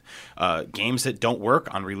synonymous with games that don't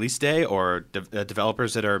work on release day or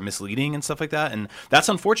developers that are misleading and stuff like that, and that's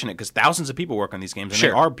unfortunate because thousands of people work on these games, and they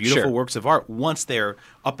are beautiful works of art once they're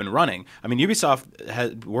up and running. I mean, Ubisoft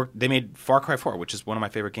had worked; they made Far Cry 4, which is one of my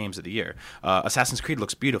favorite games of the year. Assassin's Creed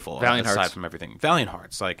looks beautiful. Valiant aside Hearts. from everything. Valiant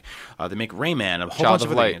Hearts. Like, they make Rayman, a whole Child bunch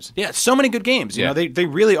of of other Light. games. Yeah, so many good games. You know, they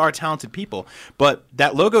really are talented people. But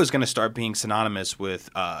that logo is going to start being synonymous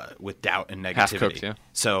with doubt and negativity. Half-cooked, yeah.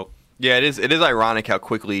 So, Yeah, it is ironic how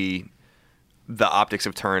quickly the optics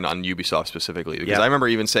have turned on Ubisoft specifically. Because I remember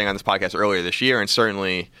even saying on this podcast earlier this year, and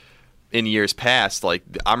certainly in years past, like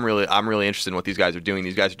I'm really interested in what these guys are doing.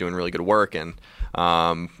 These guys are doing really good work, and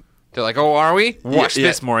they're like, "Oh, are we? Watch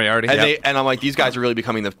this, Moriarty." And, and I'm like, these guys are really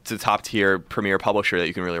becoming the top tier premier publisher that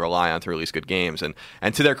you can really rely on to release good games. And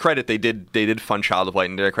to their credit, they did fund Child of Light,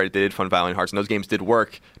 and to their credit, they did fund Valiant Hearts, and those games did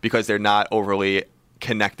work because they're not overly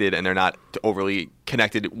connected and they're not overly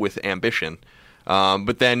connected with ambition.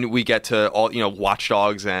 But then we get to all Watch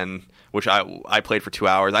Dogs, and which I played for 2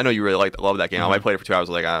 hours. I know you really love that game. I played it for 2 hours.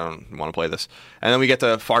 I was like, I don't want to play this. And then we get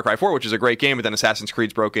to Far Cry 4, which is a great game, but then Assassin's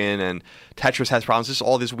Creed's broken and Tetris has problems. Just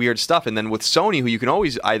all this weird stuff. And then with Sony, who you can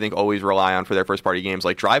always rely on for their first party games,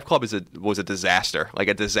 like Drive Club was a disaster. Like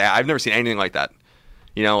a disaster. I've never seen anything like that.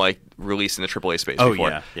 Like released in the AAA space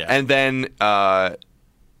before. Yeah.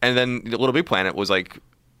 And then Little Big Planet was like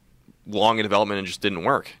long in development and just didn't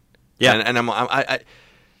work. Yeah. And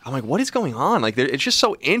I'm like, what is going on? Like, it's just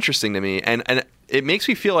so interesting to me, and it makes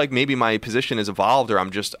me feel like maybe my position has evolved, or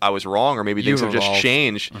I was wrong, or maybe things have just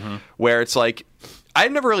changed. Where it's like,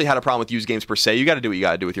 I've never really had a problem with used games per se. You got to do what you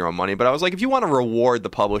got to do with your own money. But I was like, if you want to reward the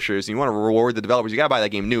publishers and you want to reward the developers, you got to buy that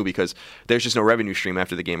game new because there's just no revenue stream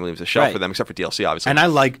after the game leaves the shelf for them, except for DLC, obviously. And I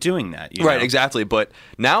like doing that. You know? Exactly. But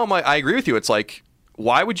now I agree with you. It's like,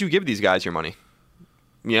 why would you give these guys your money?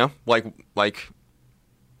 Like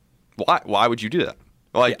why would you do that?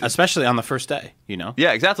 Like, especially on the first day,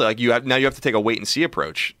 Yeah, exactly. Like you have to take a wait and see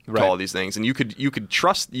approach to all these things, and you could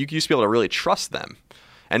trust. You used to be able to really trust them,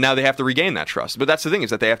 and now they have to regain that trust. But that's the thing, is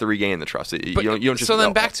that they have to regain the trust. You don't just. So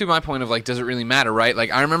then back to my point of like, does it really matter, right?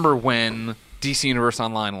 Like, I remember when DC Universe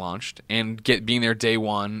Online launched and being there day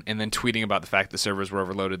one, and then tweeting about the fact the servers were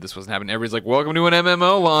overloaded. This wasn't happening. Everybody's like, "Welcome to an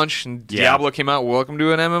MMO launch." And Diablo came out. Welcome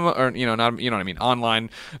to an MMO, or not. You know what I mean?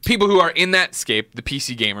 Online people who are in that scape, the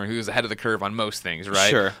PC gamer who's ahead of the curve on most things,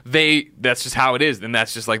 right? Sure. That's just how it is, and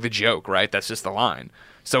that's just like the joke, right? That's just the line.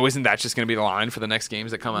 So isn't that just going to be the line for the next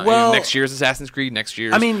games that come out? Well, next year's Assassin's Creed, next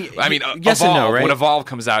year's... yes Evolve, and no, right? When Evolve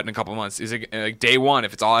comes out in a couple of months, is it like day one,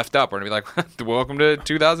 if it's all effed up, we're going to be like, welcome to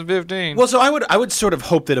 2015. Well, so I would sort of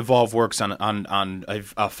hope that Evolve works on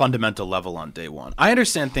a fundamental level on day one. I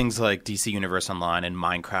understand things like DC Universe Online and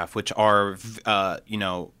Minecraft, which are,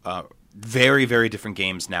 very, very different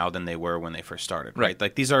games now than they were when they first started, right?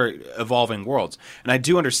 Like, these are evolving worlds. And I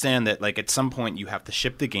do understand that, like, at some point you have to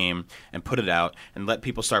ship the game and put it out and let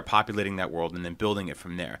people start populating that world and then building it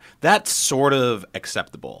from there. That's sort of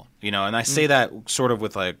acceptable, and I say that sort of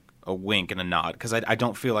with, like, a wink and a nod, because I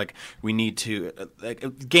don't feel like we need to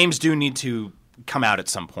games do need to come out at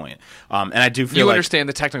some point. And I do feel you understand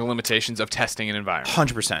the technical limitations of testing an environment.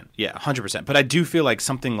 100%. Yeah, 100%. But I do feel like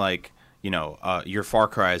something like your Far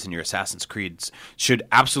Cry's and your Assassin's Creed's should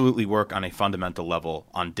absolutely work on a fundamental level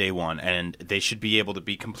on day one, and they should be able to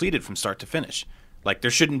be completed from start to finish. Like,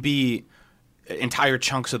 there shouldn't be entire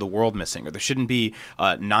chunks of the world missing, or there shouldn't be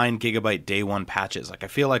 9 gigabyte day one patches. Like I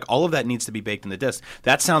feel like all of that needs to be baked in the disk.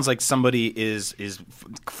 That sounds like somebody is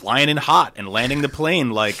flying in hot and landing the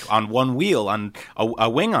plane like on one wheel on a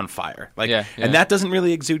wing on fire. Like, and that doesn't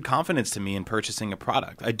really exude confidence to me in purchasing a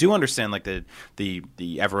product. I do understand like the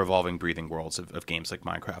ever evolving, breathing worlds of games like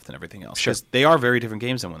Minecraft and everything else. Sure, they are very different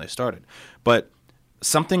games than when they started, but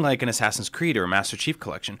something like an Assassin's Creed or a Master Chief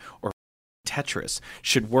Collection or Tetris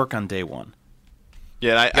should work on day one.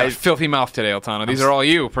 Yeah, I filthy mouth today, Altano. These are all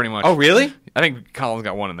you, pretty much. Oh, really? I think Colin's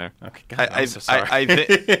got one in there. Okay, God, I'm so sorry.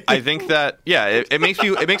 I think that it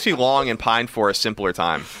makes me long and pine for a simpler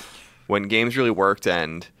time when games really worked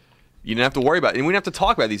and you didn't have to worry about it. And we didn't have to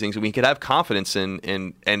talk about these things, and we could have confidence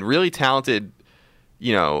in really talented,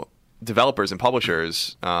 developers and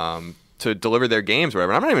publishers to deliver their games or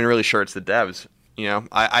whatever. And I'm not even really sure it's the devs.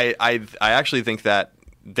 I actually think that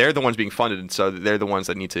they're the ones being funded, and so they're the ones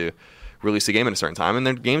that need to release the game at a certain time, and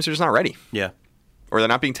their games are just not ready. Yeah. Or they're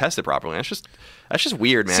not being tested properly. That's just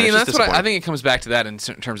weird, man. See, and that's what I think it comes back to that in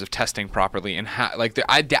terms of testing properly and how. Like,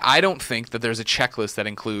 I don't think that there's a checklist that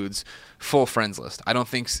includes full friends list. I don't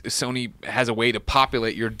think Sony has a way to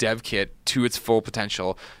populate your dev kit to its full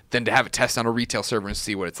potential than to have it test on a retail server and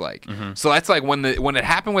see what it's like. Mm-hmm. So that's like when it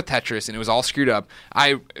happened with Tetris and it was all screwed up.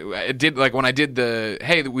 I did like when I did Colin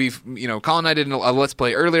and I did a Let's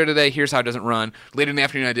Play earlier today. Here's how it doesn't run. Later in the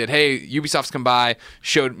afternoon, I did, hey, Ubisoft's come by,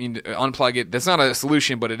 showed me unplug it. That's not a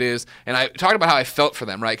solution, but it is. And I talked about how I felt for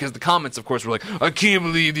them, right? Because the comments, of course, were like, I can't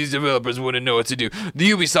believe these developers wouldn't know what to do.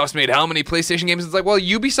 The Ubisoft's made how many PlayStation games? It's like, well,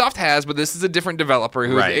 Ubisoft has, but this is a different developer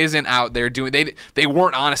who isn't out there doing. They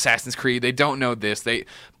weren't on Assassin's Creed. They don't know this.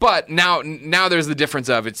 But now there's the difference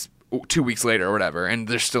of it's 2 weeks later or whatever, and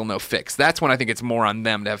there's still no fix. That's when I think it's more on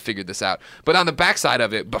them to have figured this out. But on the backside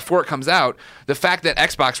of it, before it comes out, the fact that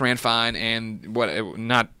Xbox ran fine and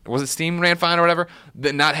was it Steam ran fine or whatever,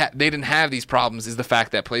 they didn't have these problems is the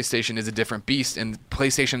fact that PlayStation is a different beast. And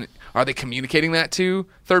PlayStation, are they communicating that to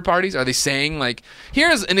third parties? Are they saying like,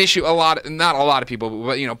 here's an issue not a lot of people,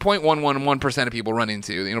 but 0.111% of people run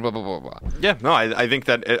into, blah blah blah blah. Yeah, no, I think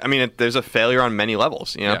that there's a failure on many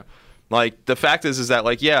levels. Yeah. Like, the fact is that,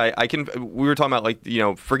 like, yeah, we were talking about, like,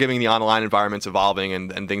 forgiving the online environments evolving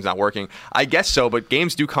and things not working. I guess so, but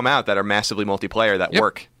games do come out that are massively multiplayer that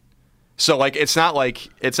work. So, like, it's not like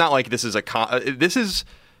this is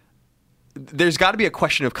there's got to be a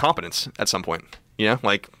question of competence at some point,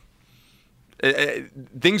 like,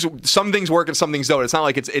 some things work and some things don't. It's not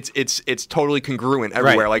like it's totally congruent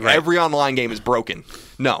everywhere. Every online game is broken.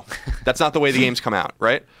 No, that's not the way the games come out,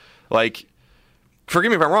 right? Like,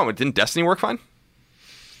 forgive me if I'm wrong, but didn't Destiny work fine?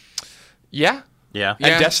 Yeah. And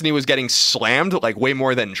Destiny was getting slammed like way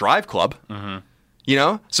more than Drive Club.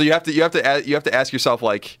 Mm-hmm. So you have to ask yourself,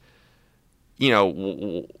 like,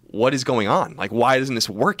 what is going on? Like, why isn't this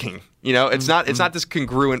working? It's not this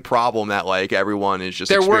congruent problem that like everyone is just.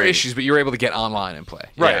 There were issues, but you were able to get online and play.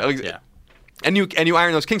 Right. Yeah. And you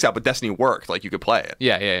iron those kinks out, but Destiny worked. Like, you could play it.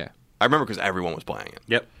 Yeah. I remember because everyone was playing it.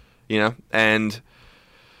 Yep. And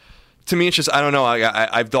to me, it's just, I don't know.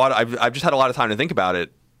 I've just had a lot of time to think about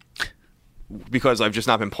it because I've just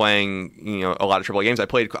not been playing, a lot of AAA games.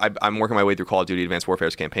 I'm working my way through Call of Duty Advanced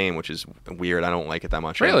Warfare's campaign, which is weird. I don't like it that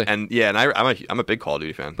much. Really? I'm a big Call of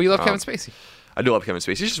Duty fan. But you love Kevin Spacey. I do love Kevin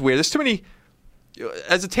Spacey. It's just weird. There's too many.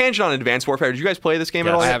 As a tangent on Advanced Warfare, did you guys play this game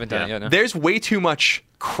at all? I haven't done it yet. No. There's way too much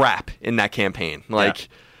crap in that campaign. Like.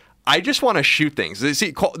 Yeah. I just want to shoot things.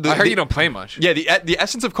 See, I heard you don't play much. Yeah, the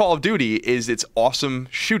essence of Call of Duty is its awesome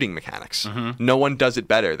shooting mechanics. Mm-hmm. No one does it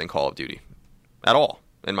better than Call of Duty, at all,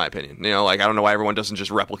 in my opinion. Like, I don't know why everyone doesn't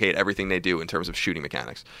just replicate everything they do in terms of shooting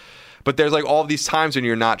mechanics. But there's like all of these times when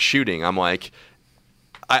you're not shooting. I'm like,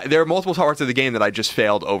 there are multiple parts of the game that I just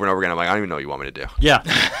failed over and over again. I'm like, I don't even know what you want me to do. Yeah.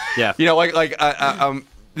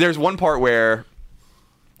 There's one part where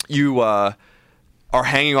you are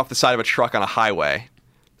hanging off the side of a truck on a highway.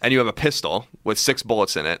 And you have a pistol with 6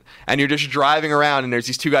 bullets in it, and you're just driving around, and there's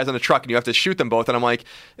these 2 guys on the truck, and you have to shoot them both. And I'm like,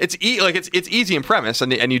 it's easy in premise,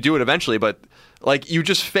 and you do it eventually, but like you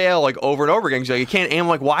just fail like over and over again. You're like, you can't aim.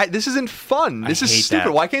 Like, why? This isn't fun. This is stupid.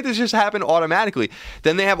 That. Why can't this just happen automatically?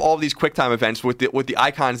 Then they have all these QuickTime events with the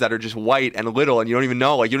icons that are just white and little, and you don't even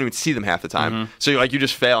know. Like, you don't even see them half the time. Mm-hmm. So you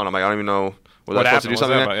just fail, and I'm like, I don't even know. Was I supposed to do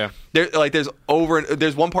something?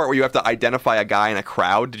 There's one part where you have to identify a guy in a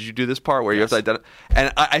crowd. Did you do this part where you have to identify?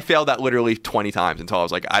 And I failed that literally 20 times until I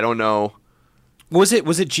was like, I don't know. Was it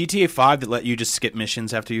GTA 5 that let you just skip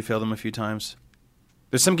missions after you failed them a few times?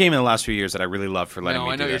 There's some game in the last few years that I really love for letting me do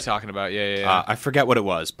that. I know what you're talking about. Yeah. I forget what it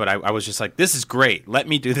was, but I was just like, this is great. Let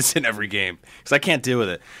me do this in every game because I can't deal with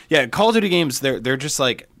it. Yeah, Call of Duty games, they're just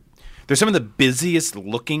like. they're some of the busiest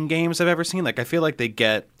looking games I've ever seen. Like I feel like they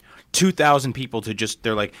get 2,000 people to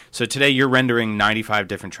they're like, so today you're rendering 95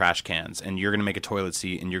 different trash cans and you're going to make a toilet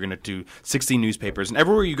seat and you're going to do 60 newspapers, and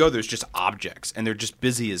everywhere you go there's just objects and they're just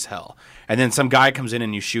busy as hell. And then some guy comes in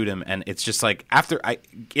and you shoot him, and it's just like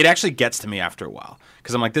it actually gets to me after a while,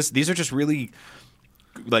 because I'm like, these are just really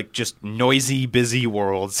like just noisy, busy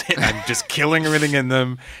worlds, and I'm just killing everything in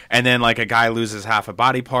them. And then like a guy loses half a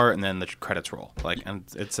body part, and then the credits roll. Like, and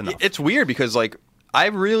it's enough. It's weird because like I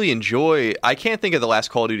really enjoy. I can't think of the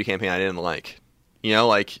last Call of Duty campaign I didn't like. You know,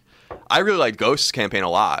 like I really like Ghost's campaign a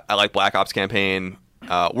lot. I like Black Ops campaign.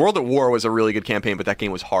 World at War was a really good campaign, but that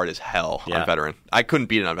game was hard as hell on Veteran. I couldn't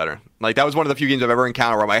beat it on Veteran. Like that was one of the few games I've ever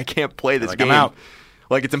encountered where I'm like, I can't play this game. I'm out.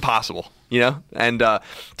 Like it's impossible, you know? And to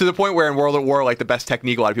the point where in World at War, like the best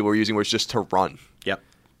technique a lot of people were using was just to run. Yep.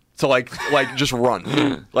 So like just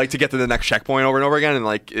run, like to get to the next checkpoint over and over again, and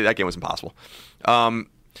like that game was impossible.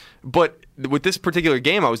 But with this particular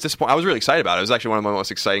game, I was disappointed. I was really excited about it. It was actually one of my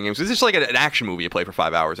most exciting games. It's just like an action movie you play for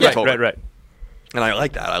 5 hours. Right. And I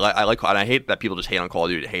like that. I like, and I hate that people just hate on Call of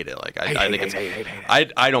Duty to hate it. Like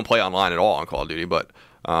I don't play online at all on Call of Duty, but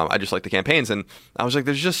I just like the campaigns. And I was like,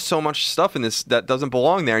 there's just so much stuff in this that doesn't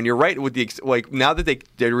belong there. And you're right with the like now that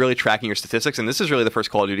they're really tracking your statistics, and this is really the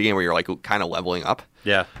first Call of Duty game where you're like kind of leveling up.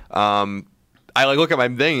 Yeah. I like look at my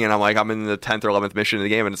thing and I'm like, I'm in the 10th or 11th mission of the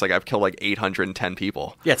game, and it's like I've killed like 810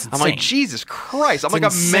 people. Yeah, it's insane. I'm like, Jesus Christ! I'm like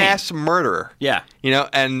insane. a mass murderer. Yeah. You know,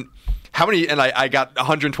 and how many? And I got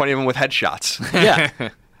 120 of them with headshots. Yeah.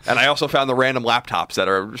 And I also found the random laptops that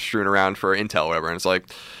are strewn around for intel or whatever. And it's like,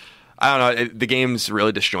 I don't know. The game's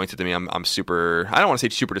really disjointed to me. I'm super. I don't want to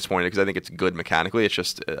say super disappointed because I think it's good mechanically. It's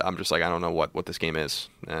just I'm just like I don't know what this game is,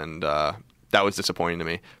 and that was disappointing to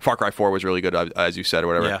me. Far Cry 4 was really good, as you said, or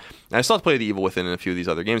whatever. Yeah. And I still have to play The Evil Within and a few of these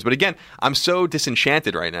other games. But again, I'm so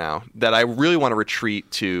disenchanted right now that I really want to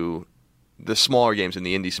retreat to the smaller games in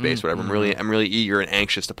the indie space. Whatever. I'm really eager and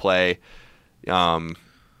anxious to play some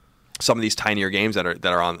of these tinier games that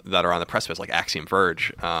are on the precipice, like Axiom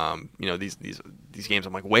Verge. You know, these games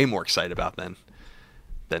I'm like way more excited about than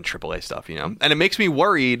AAA stuff, you know. And it makes me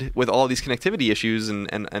worried with all these connectivity issues and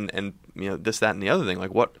you know, this, that, and the other thing.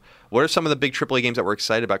 Like what are some of the big AAA games that we're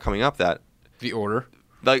excited about coming up that The Order.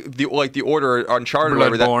 like the Order or Uncharted or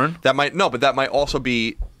whatever that might also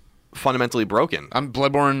be fundamentally broken.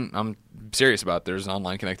 Bloodborne, I'm serious about. There's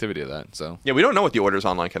online connectivity to that. So yeah, we don't know what the Order's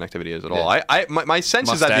online connectivity is at all. My sense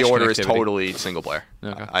is that the Order is totally single player.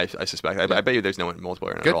 Okay. I suspect. I bet you there's no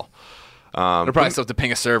multiplayer in it at all. They'll probably still have to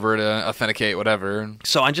ping a server to authenticate whatever.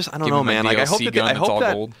 So I don't know, man. Like I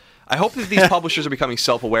hope that these publishers are becoming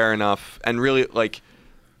self-aware enough and really like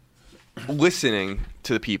listening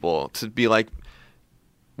to the people to be like,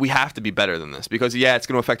 we have to be better than this, because yeah, it's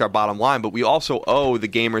going to affect our bottom line, but we also owe the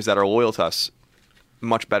gamers that are loyal to us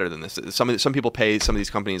much better than this. Some people pay some of these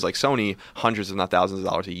companies like Sony hundreds if not thousands of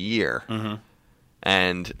dollars a year,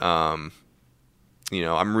 and you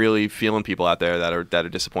know, I'm really feeling people out there that are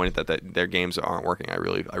disappointed that their games aren't working. I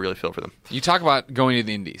really feel for them. You talk about going to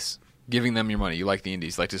the indies, giving them your money. You like the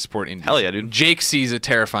indies, like to support indies. Hell yeah, dude. Jake sees a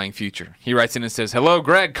terrifying future. He writes in and says, "Hello,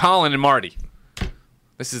 Greg, Colin, and Marty."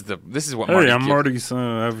 This is what Marty. Hey, I'm Marty.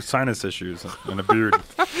 I have sinus issues and a beard.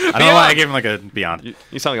 I don't know why I gave him like a Beyond.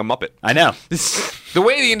 You sound like a Muppet. I know. The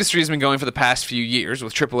way the industry has been going for the past few years,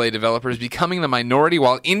 with AAA developers becoming the minority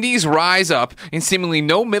while indies rise up in seemingly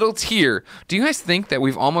no middle tier, do you guys think that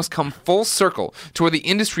we've almost come full circle to where the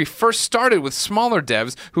industry first started with smaller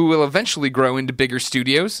devs who will eventually grow into bigger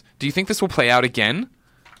studios? Do you think this will play out again?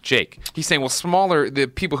 Jake. He's saying, well,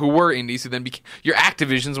 the people who were indies, who then your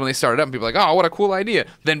Activisions when they started up, and people are like, oh, what a cool idea,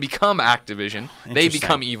 then become Activision. They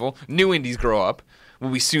become evil. New indies grow up. Will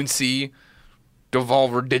we soon see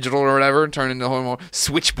Devolver Digital or whatever turn into more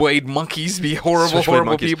Switchblade monkeys, be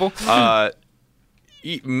horrible people?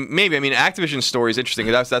 Maybe. I mean, Activision's story is interesting.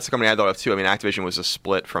 That's the company I thought of too. I mean, Activision was a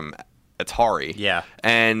split from Atari. Yeah.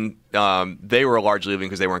 And they were largely leaving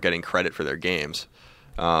because they weren't getting credit for their games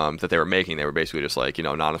that they were making. They were basically just like, you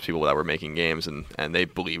know, anonymous people that were making games, and they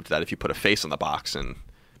believed that if you put a face on the box and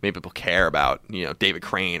made people care about, you know, David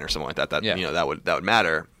Crane or something like that, you know, that would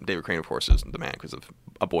matter. David Crane, of course, is the man because of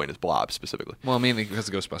A Boy and His Blob specifically. Well, mainly because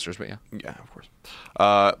of Ghostbusters, but yeah. Yeah, of course.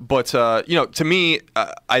 But you know, to me,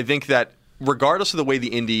 I think that regardless of the way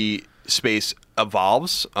the indie space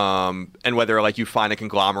evolves, and whether like you find a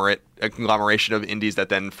conglomeration of indies that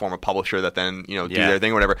then form a publisher that then, you know, do their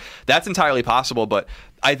thing or whatever, that's entirely possible. But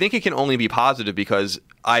I think it can only be positive because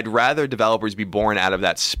I'd rather developers be born out of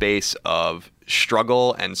that space of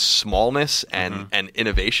struggle and smallness and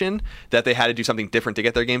innovation, that they had to do something different to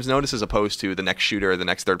get their games noticed, as opposed to the next shooter, the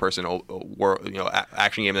next third person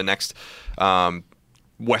action game, the next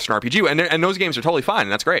Western RPG, and those games are totally fine,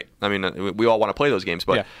 and that's great. I mean, we all want to play those games,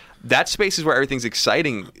 but that space is where everything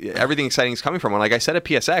exciting is coming from. And like I said at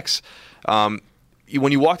PSX,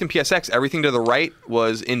 when you walked in PSX, everything to the right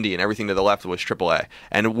was indie, and everything to the left was AAA.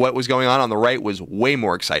 And what was going on the right was way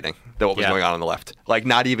more exciting than what was going on the left. Like,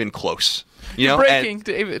 not even close. You're breaking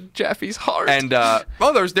David Jaffe's heart. And there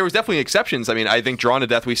was definitely exceptions. I mean, I think Drawn to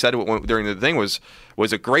Death, we said during the thing, was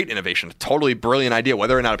a great innovation, a totally brilliant idea.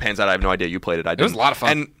 Whether or not it pans out, I have no idea. You played it. I didn't. It was a lot of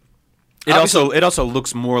fun. And it also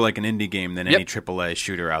looks more like an indie game than any AAA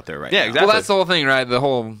shooter out there right now. Yeah, exactly. Well, that's the whole thing, right? The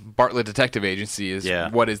whole Bartlett Detective Agency is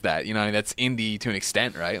what is that? You know, that's indie to an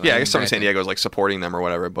extent, right? Like, I guess Sony San Diego is like supporting them or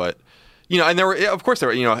whatever, but. You know, and there were, of course,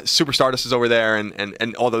 Super Stardust is over there,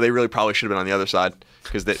 and although they really probably should have been on the other side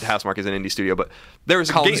because the Housemarque is an indie studio, but there was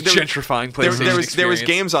gentrifying PlayStation there was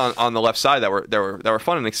games on the left side that were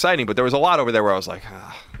fun and exciting, but there was a lot over there where I was like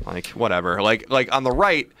whatever. Like on the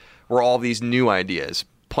right were all these new ideas,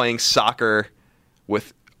 playing soccer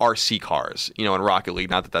with RC cars, in Rocket League.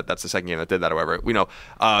 Not that's the second game that did that, however.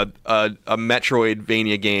 A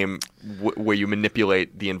Metroidvania game where you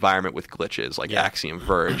manipulate the environment with glitches, like Axiom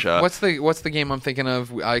Verge. What's the game I'm thinking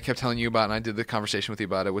of? I kept telling you about, and I did the conversation with you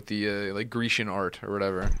about it with the like Grecian art or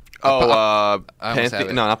whatever. Pantheon?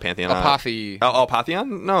 No, not Pantheon.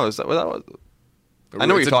 Pantheon? No, is that what that was? I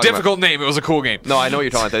know what you're talking about. It's a difficult name. It was a cool game. No, I know what you're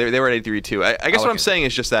talking about. They were at 83 too. I guess what I'm saying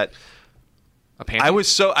is just that. I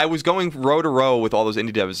was going row to row with all those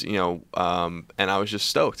indie devs, and I was just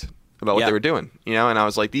stoked about what they were doing, and I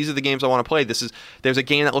was like, these are the games I want to play. There's a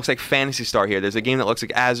game that looks like Phantasy Star here. There's a game that looks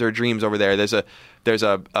like Azure Dreams over there. There's a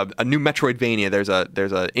new Metroidvania. There's a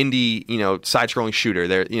indie, side-scrolling shooter.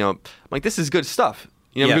 There, I'm like, this is good stuff.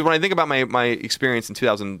 When I think about my experience in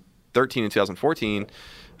 2013 and 2014,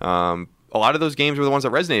 a lot of those games were the ones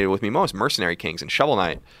that resonated with me most. Mercenary Kings and Shovel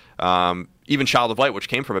Knight. Even Child of Light, which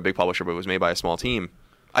came from a big publisher but was made by a small team.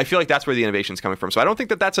 I feel like that's where the innovation is coming from. So I don't think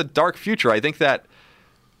that that's a dark future. I think that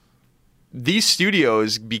these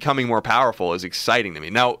studios becoming more powerful is exciting to me.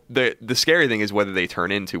 Now, the scary thing is whether they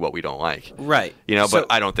turn into what we don't like. Right. But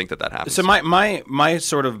I don't think that happens. So my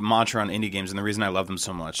sort of mantra on indie games, and the reason I love them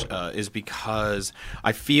so much, is because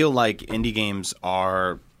I feel like indie games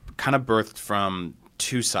are kind of birthed from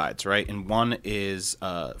two sides, right? And one is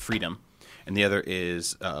freedom. And the other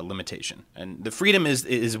is limitation. And the freedom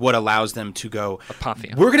is what allows them to go,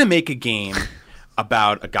 we're going to make a game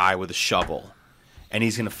about a guy with a shovel, and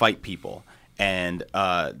he's going to fight people. And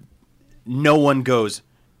no one goes,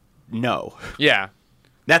 no. Yeah.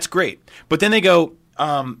 That's great. But then they go,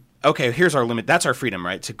 okay, here's our limit. That's our freedom,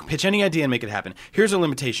 right? To pitch any idea and make it happen. Here's a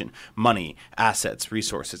limitation. Money, assets,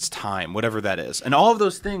 resources, time, whatever that is. And all of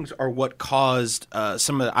those things are what caused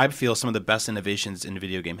some of the best innovations in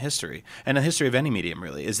video game history and the history of any medium,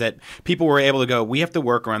 really, is that people were able to go, we have to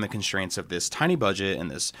work around the constraints of this tiny budget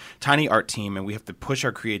and this tiny art team, and we have to push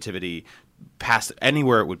our creativity past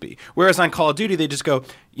anywhere it would be. Whereas on Call of Duty, they just go,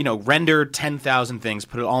 render 10,000 things,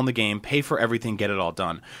 put it all in the game, pay for everything, get it all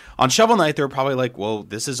done. On Shovel Knight, they were probably like, well,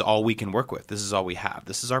 this is all we can work with. This is all we have.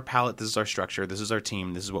 This is our palette. This is our structure. This is our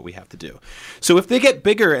team. This is what we have to do. So if they get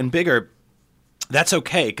bigger and bigger, that's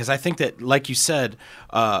okay, because I think that, like you said,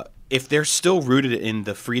 if they're still rooted in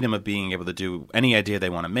the freedom of being able to do any idea they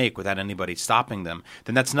want to make without anybody stopping them,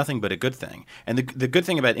 then that's nothing but a good thing. And the good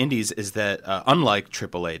thing about indies is that, unlike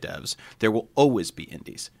AAA devs, there will always be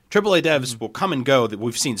indies. AAA devs will come and go. That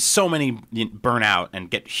we've seen so many burn out and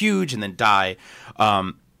get huge and then die.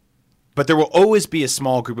 But there will always be a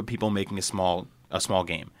small group of people making a small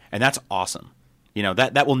game, and that's awesome.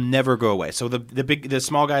 That will never go away. So the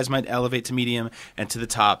small guys might elevate to medium and to the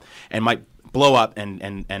top, and might blow up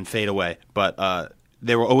and fade away. But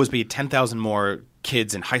there will always be 10,000 more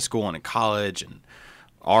kids in high school and in college and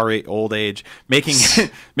our old age making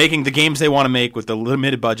making the games they want to make with the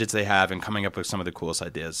limited budgets they have and coming up with some of the coolest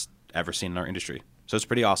ideas ever seen in our industry. So it's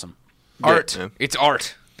pretty awesome. Art. Yeah. It's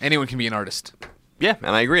art. Anyone can be an artist. Yeah,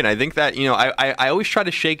 and I agree. And I think that, I always try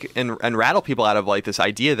to shake and rattle people out of like this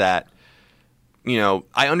idea that,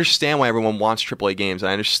 I understand why everyone wants AAA games, and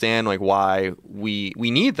I understand like why we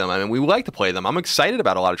need them. I mean, we like to play them. I'm excited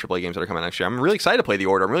about a lot of AAA games that are coming out next year. I'm really excited to play The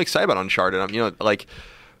Order. I'm really excited about Uncharted.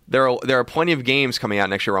 There are plenty of games coming out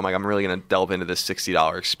next year where I'm really going to delve into this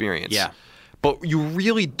 $60 experience. Yeah. But you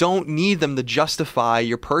really don't need them to justify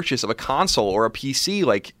your purchase of a console or a PC.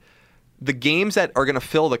 Like, the games that are going to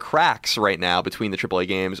fill the cracks right now between the AAA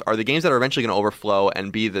games are the games that are eventually going to overflow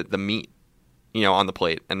and be the meat, on the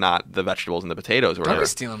plate, and not the vegetables and the potatoes or whatever. Don't be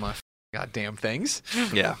stealing my goddamn things.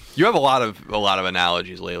 Yeah, you have a lot of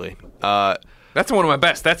analogies lately. That's one of my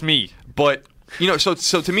best. That's me. But so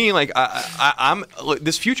to me, like I'm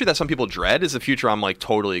this future that some people dread is the future I'm like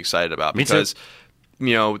totally excited about, because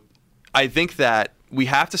I think that we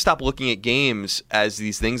have to stop looking at games as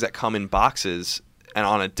these things that come in boxes and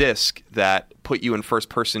on a disc that put you in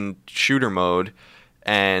first-person shooter mode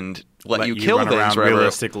and let you kill run things. Around right?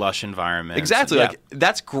 realistic, lush environments. Exactly. Yeah. Like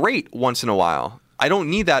that's great once in a while. I don't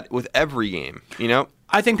need that with every game.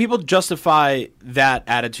 I think people justify that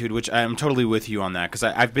attitude, which I'm totally with you on that, because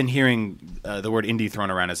I've been hearing the word indie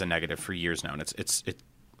thrown around as a negative for years now, and it's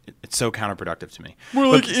so counterproductive to me. We're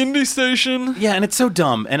like Indie Station. Yeah, and it's so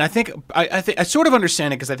dumb. And I think I sort of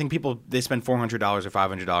understand it because I think people they spend $400 or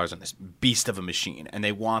 $500 on this beast of a machine, and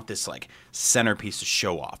they want this like centerpiece to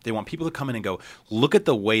show off. They want people to come in and go, look at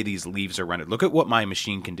the way these leaves are rendered. Look at what my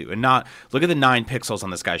machine can do, and not look at the 9 pixels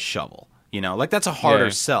on this guy's shovel. Like that's a harder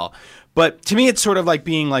sell. But to me, it's sort of like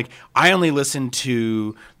being like, I only listen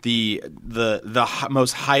to the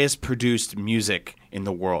most highest produced music in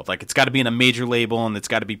the world. Like it's got to be in a major label, and it's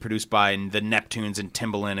got to be produced by the Neptunes and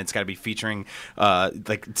Timbaland. It's got to be featuring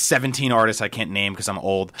like 17 artists I can't name because I'm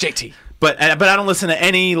old. JT. But I don't listen to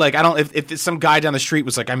any like I don't if some guy down the street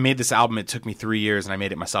was like I made this album, it took me 3 years and I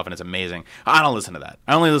made it myself and it's amazing. I don't listen to that.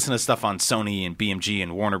 I only listen to stuff on Sony and BMG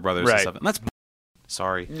and Warner Brothers and stuff. And that's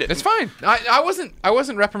sorry. It's fine. I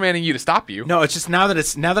wasn't reprimanding you to stop you. No, it's just now that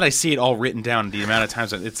I see it all written down, the amount of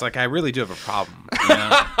times it's like I really do have a problem.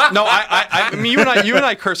 No, I mean you and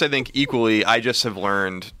I curse I think equally. I just have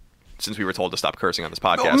learned since we were told to stop cursing on this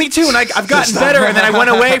podcast. Oh, me too, and I've gotten better. And then I went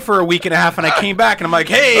away for a week and a half, and I came back, and I'm like,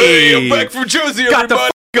 hey, I'm back from Jersey. got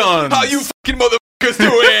Everybody. the guns. How you fucking motherfuckers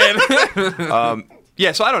doing?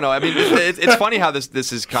 Yeah, so I don't know. I mean, it's funny how this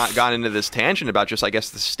has gone into this tangent about just, I guess,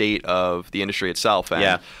 the state of the industry itself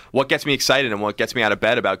and what gets me excited and what gets me out of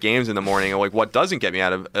bed about games in the morning, and like what doesn't get me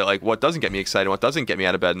what doesn't get me excited, what doesn't get me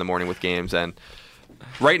out of bed in the morning with games. And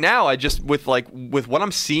right now, I just with what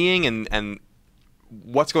I'm seeing and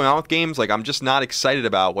what's going on with games, like I'm just not excited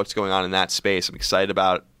about what's going on in that space. I'm excited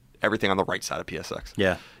about everything on the right side of PSX.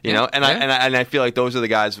 Yeah, and I feel like those are the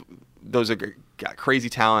guys. Those are got crazy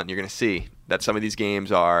talent. You're going to see that some of these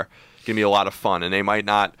games are going to be a lot of fun, and they might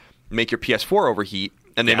not make your PS4 overheat,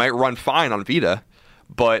 and they might run fine on Vita,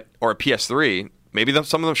 or a PS3. Maybe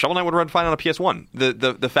some of them Shovel Knight would run fine on a PS1.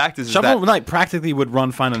 The fact is Shovel Knight practically would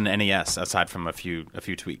run fine on an NES, aside from a few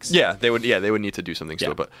tweaks. Yeah, they would need to do some things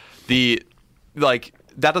to it, but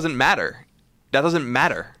that doesn't matter. That doesn't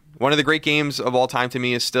matter. One of the great games of all time to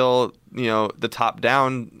me is still the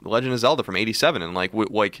top-down Legend of Zelda from '87, and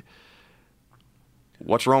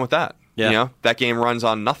what's wrong with that? Yeah. That game runs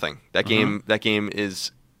on nothing. That game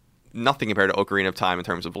is nothing compared to Ocarina of Time in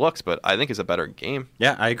terms of looks, but I think is a better game.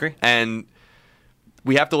 Yeah, I agree. And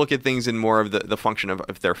we have to look at things in more of the function of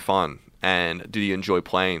if they're fun and do you enjoy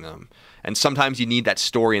playing them. And sometimes you need that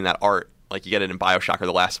story and that art, like you get it in BioShock or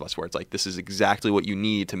The Last of Us, where it's like this is exactly what you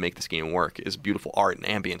need to make this game work: is beautiful art and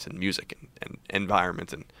ambience and music and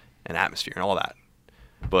environment and atmosphere and all that.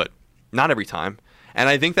 But not every time. And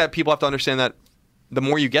I think that people have to understand that the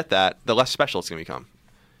more you get that, the less special it's going to become.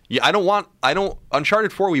 Yeah,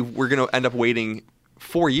 Uncharted 4, we're going to end up waiting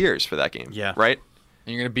 4 years for that game. Yeah. Right?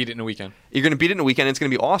 And you're going to beat it in a weekend. You're going to beat it in a weekend, and it's going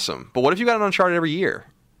to be awesome. But what if you got an Uncharted every year?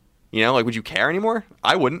 Would you care anymore?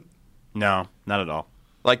 I wouldn't. No, not at all.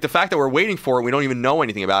 Like, the fact that we're waiting for it, we don't even know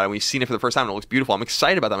anything about it, and we've seen it for the first time, and it looks beautiful. I'm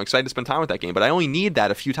excited about that. I'm excited to spend time with that game, but I only need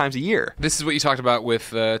that a few times a year. This is what you talked about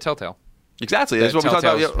with Telltale. Exactly. This is what we talked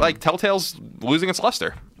about. Like, Telltale's losing its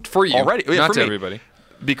luster. For you. Already. Yeah, not for to me. everybody.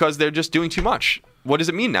 Because they're just doing too much. What does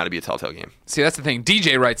it mean now to be a Telltale game? See, that's the thing.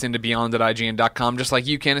 DJ writes into Beyond at IGN.com just like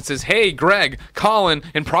you can. It says, hey, Greg, Colin,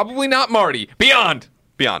 and probably not Marty. Beyond.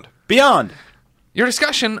 Your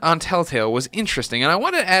discussion on Telltale was interesting, and I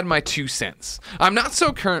want to add my 2 cents. I'm not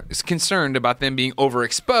so concerned about them being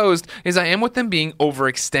overexposed as I am with them being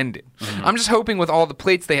overextended. I'm just hoping with all the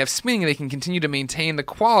plates they have spinning, they can continue to maintain the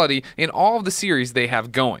quality in all of the series they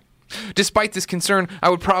have going. Despite this concern, I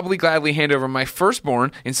would probably gladly hand over my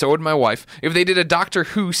firstborn, and so would my wife, if they did a Doctor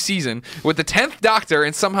Who season with the 10th Doctor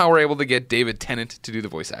and somehow were able to get David Tennant to do the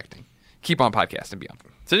voice acting. Keep on podcast and beyond.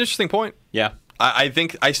 It's an interesting point. Yeah. I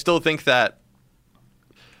think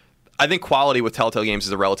quality with Telltale games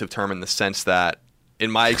is a relative term in the sense that, in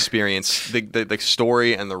my experience, the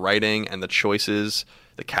story and the writing and the choices,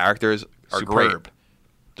 the characters are Superb. great.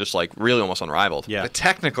 Just like really almost unrivaled. Yeah. The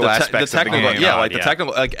technical aspects of the game. The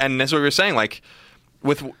technical, and that's what we were saying.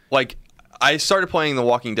 I started playing The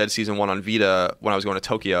Walking Dead season 1 on Vita when I was going to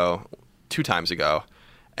Tokyo 2 times ago,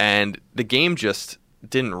 and the game just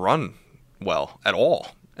didn't run well at all.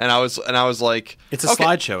 And I was like, It's a okay.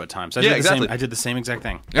 slideshow at times. I Yeah, did the exactly. I did the same exact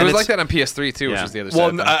thing. It was it's- like that on PS3 too, which Yeah. was the other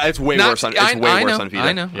Well, side. it's way Not- worse on. It's I way worse know, on Vita.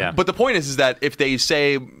 I know. Yeah. But the point is that if they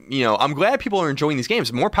say, I'm glad people are enjoying these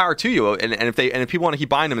games, more power to you. And if people want to keep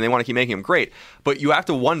buying them and they want to keep making them, great. But you have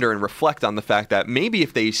to wonder and reflect on the fact that maybe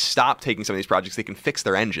if they stop taking some of these projects, they can fix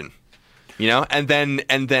their engine, and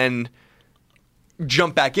then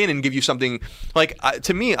jump back in and give you something like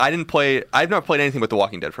to me. I've not played anything but The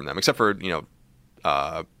Walking Dead from them, except for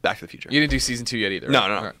Back to the Future. You didn't do season 2 yet either. No, right?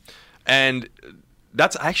 no. All right. And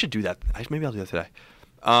I should do that. Maybe I'll do that today.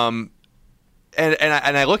 And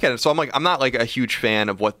I look at it, so I'm like, I'm not like a huge fan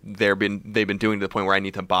of what they've been doing to the point where I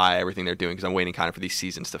need to buy everything they're doing because I'm waiting kind of for these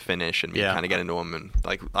seasons to finish and kind of get into them. And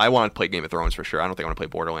like, I want to play Game of Thrones for sure. I don't think I want to play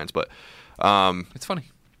Borderlands, but It's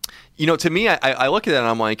funny. to me, I look at it and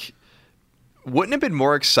I'm like, wouldn't it have been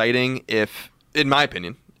more exciting if, in my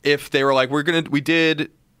opinion, if they were like, we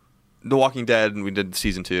did The Walking Dead and we did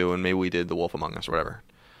season 2 and maybe we did The Wolf Among Us or whatever.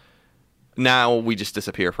 Now we just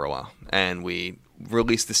disappear for a while and we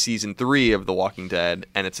release the season 3 of The Walking Dead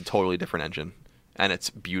and it's a totally different engine and it's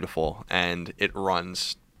beautiful and it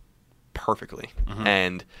runs perfectly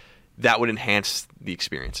and that would enhance the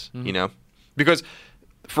experience, because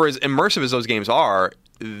for as immersive as those games are,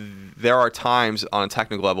 there are times on a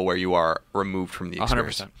technical level where you are removed from the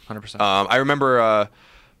experience. 100%. I remember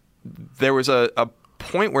there was a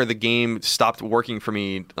point where the game stopped working for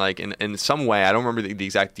me, like in some way. I don't remember the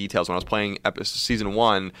exact details when I was playing season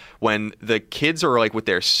 1, when the kids are like with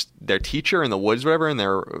their teacher in the woods, or whatever, and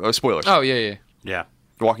they're spoilers. Oh yeah. Yeah.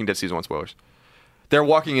 The Walking Dead season 1 spoilers. They're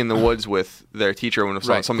walking in the woods with their teacher when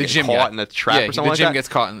something gets caught in a trap or something like that. The gym gets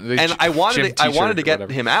caught. And I wanted to get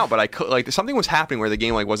him out, but I could, like, something was happening where the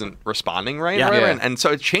game like wasn't responding right, Yeah. or whatever, Yeah. and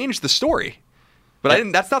so it changed the story. But I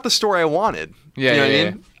didn't. That's not the story I wanted. Yeah, you know yeah, what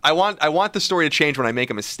I mean? I want the story to change when I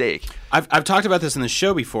make a mistake. I've talked about this in the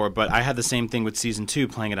show before, but I had the same thing with season 2,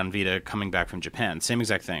 playing it on Vita, coming back from Japan. Same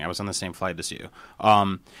exact thing. I was on the same flight as you,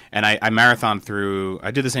 and I marathoned through.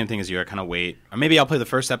 I do the same thing as you. I kind of wait. Or maybe I'll play the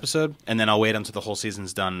first episode, and then I'll wait until the whole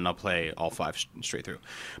season's done, and I'll play all 5 straight through.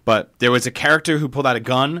 But there was a character who pulled out a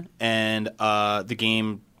gun, and the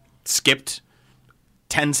game skipped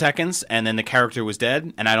 10 seconds, and then the character was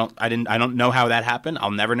dead, and I don't know how that happened.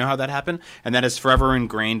 I'll never know how that happened, and that is forever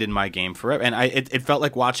ingrained in my game forever. And it felt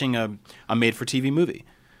like watching a made-for-TV movie,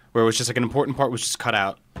 where it was just like an important part was just cut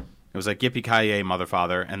out. It was like yippee-ki-yay, mother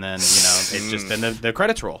father, and then then the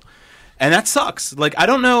credits roll, and that sucks. Like, I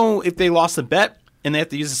don't know if they lost a bet and they have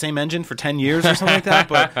to use the same engine for 10 years or something like that.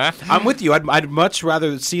 But I'm with you. I'd much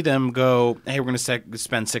rather see them go, hey, we're going to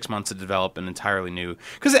spend 6 months to develop an entirely new.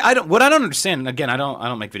 Because what I don't understand, and again, I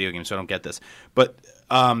don't make video games, so I don't get this. But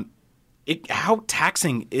how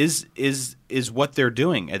taxing is what they're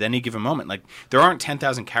doing at any given moment. Like, there aren't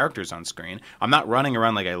 10,000 characters on screen. I'm not running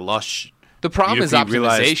around like a lush. The problem is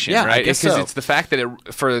optimization, Yeah, I right? guess Because so. it's the fact that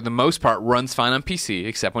it, for the most part, runs fine on PC,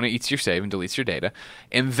 except when it eats your save and deletes your data,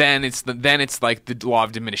 and then it's like the law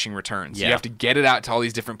of diminishing returns. Yeah. You have to get it out to all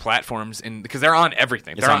these different platforms, and because they're on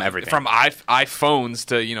everything. It's They're on everything. from iPhones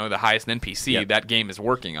to the highest end PC Yep. that game is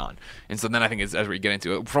working on. And so then I think as we get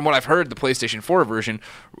into it, from what I've heard, the PlayStation 4 version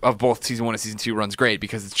of both Season 1 and Season 2 runs great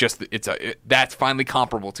because that's finally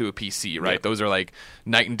comparable to a PC, right? Yep. Those are like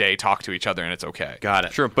night and day, talk to each other, and it's okay. Got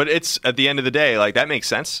it. Sure, but it's at the end of the day, like, that makes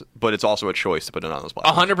sense, but it's also a choice to put it on those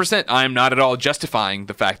platforms. 100%. I'm not at all justifying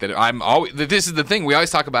the fact that I'm always. This is the thing we always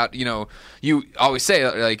talk about. You always say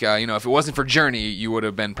like, if it wasn't for Journey, you would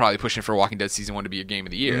have been probably pushing for Walking Dead Season 1 to be your game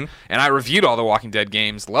of the year. Mm-hmm. And I reviewed all the Walking Dead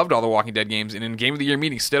games, loved all the Walking Dead games, and in Game of the Year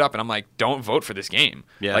meeting stood up and I'm like, don't vote for this game.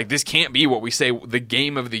 Yeah. Like, this can't be what we say the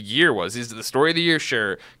game of the year was. Is it the story of the year?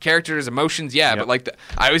 Sure. Characters, emotions, yeah. Yep. But like,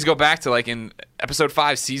 I always go back to like in Episode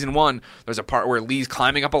 5, Season 1. There's a part where Lee's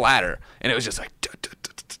climbing up a ladder, and it was just like.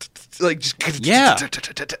 Like, just Yeah.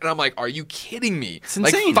 and I'm like, are you kidding me? It's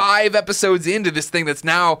like insane. 5 episodes into this thing that's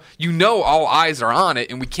now all eyes are on it,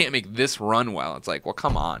 and we can't make this run well. It's like, well,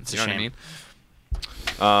 come on. You know what I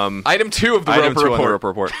mean? Item 2 of the Item Roper 2 on the Report. Roper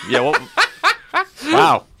Report. Yeah, well,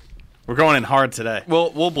 Wow. We're going in hard today.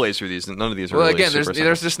 we'll blaze through these. None of these are Well, really again, super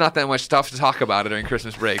there's just not that much stuff to talk about during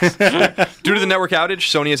Christmas breaks. Due to the network outage,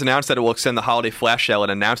 Sony has announced that it will extend the holiday flash sale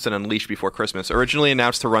and announced and unleashed before Christmas. Originally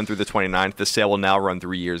announced to run through the 29th, the sale will now run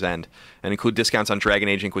through year's end and include discounts on Dragon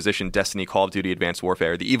Age Inquisition, Destiny, Call of Duty, Advanced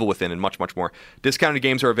Warfare, The Evil Within, and much, much more. Discounted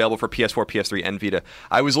games are available for PS4, PS3, and Vita.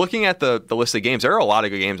 I was looking at the list of games. There are a lot of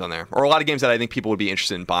good games on there, or a lot of games that I think people would be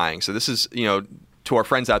interested in buying. So this is, to our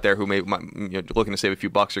friends out there who may looking to save a few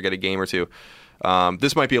bucks or get a game or two,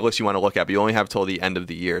 this might be a list you want to look at, but you only have till the end of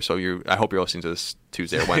the year. So I hope you're listening to this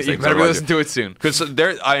Tuesday or Wednesday. You better be listening to it soon. Because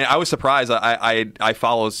I was surprised. I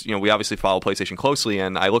follow, we obviously follow PlayStation closely,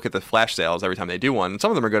 and I look at the flash sales every time they do one. And some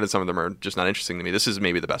of them are good, and some of them are just not interesting to me. This is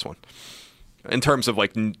maybe the best one in terms of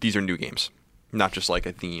like these are new games, not just like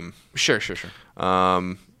a theme. Sure.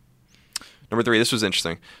 Number 3, this was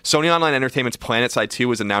interesting. Sony Online Entertainment's PlanetSide 2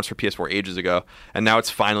 was announced for PS4 ages ago, and now it's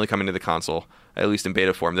finally coming to the console, at least in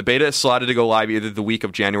beta form. The beta is slotted to go live either the week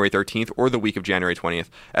of January 13th or the week of January 20th.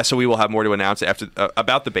 SOE will have more to announce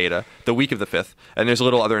about the beta the week of the 5th, and there's a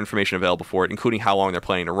little other information available for it, including how long they're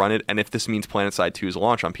planning to run it, and if this means PlanetSide 2's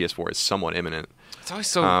launch on PS4 is somewhat imminent. It's always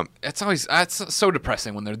so. It's so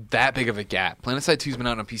depressing when there's that big of a gap. PlanetSide 2's been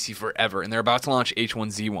out on PC forever, and they're about to launch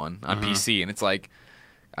H1Z1 on PC, and it's like,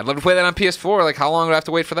 I'd love to play that on PS4. Like, how long do I have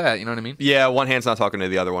to wait for that? You know what I mean? Yeah, one hand's not talking to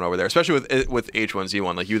the other one over there, especially with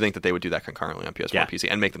H1Z1. Like, you think that they would do that concurrently on PS4 and PC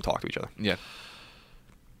and make them talk to each other. Yeah.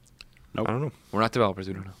 Nope. I don't know. We're not developers.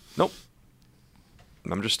 We don't know. Nope.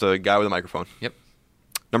 I'm just a guy with a microphone. Yep.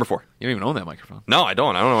 Number 4. You don't even own that microphone. No, I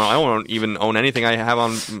don't. I don't even own anything I have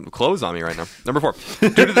on clothes on me right now. Number 4. Due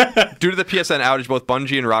to the PSN outage, both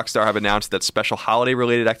Bungie and Rockstar have announced that special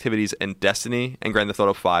holiday-related activities in Destiny and Grand Theft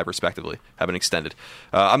Auto 5, respectively, have been extended.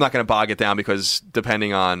 I'm not going to bog it down because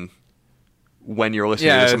depending on when you're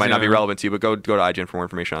listening to this, it might not be relevant to you, but go to IGN for more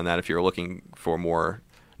information on that if you're looking for more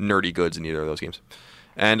nerdy goods in either of those games.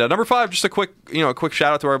 And number 5, just a quick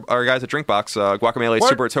shout out to our guys at Drinkbox. Guacamelee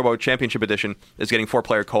Super Turbo Championship Edition is getting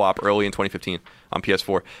 4-player co-op early in 2015 on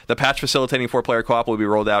PS4. The patch facilitating 4-player co-op will be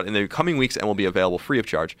rolled out in the coming weeks and will be available free of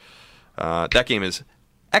charge. That game is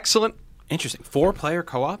excellent. Interesting. 4-player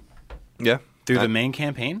co-op? Yeah. Through the main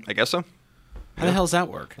campaign? I guess so. How the hell does that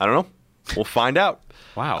work? I don't know. We'll find out.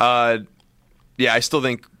 Wow. Yeah, I still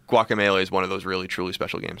think Guacamelee is one of those really, truly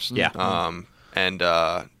special games. Yeah. And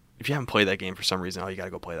if you haven't played that game for some reason, you got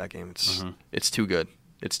to go play that game. It's too good.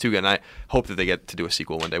 It's too good. And I hope that they get to do a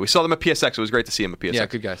sequel one day. We saw them at PSX. It was great to see them at PSX. Yeah,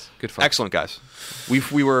 good guys. Good fun. Excellent guys. We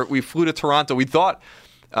flew to Toronto. We thought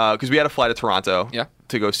because we had a flight to Toronto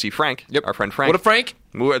to go see Frank, our friend Frank. What a Frank!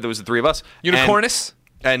 There was the 3 of us. Unicornus.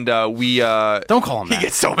 And we don't call him that. He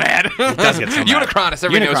gets so mad. He does get so mad. Unicronus.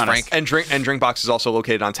 Everybody knows Frank. And Drinkbox is also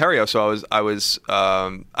located in Ontario. So I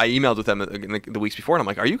emailed with them in the weeks before, and I'm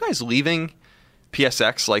like, "Are you guys leaving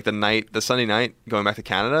PSX like the Sunday night going back to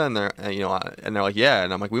Canada?" And they're like, "Yeah."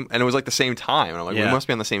 And I'm like, and it was like the same time. And I'm like, "We must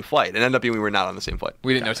be on the same flight." And it ended up being we were not on the same flight.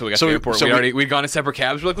 We didn't know until we got to the airport. We'd gone in separate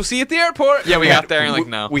cabs. We're like, "We'll see you at the airport." Yeah, we got there and like,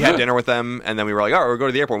 no. We had dinner with them, and then we were like, "All right, we'll go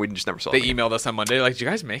to the airport." And we just never saw them. They emailed us on Monday like, "Did you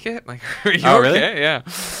guys make it? Like, are you really? okay?"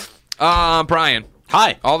 Yeah. Brian.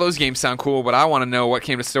 Hi. All those games sound cool, but I want to know what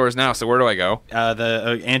came to stores now, so where do I go?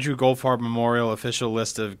 The Andrew Goldfarb Memorial official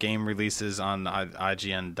list of game releases on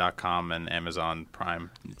IGN.com and Amazon Prime.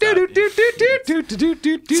 Something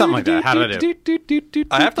like that. How did I do?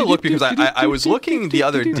 I have to look because I was looking the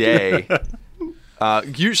other day.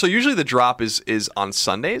 So usually the drop is on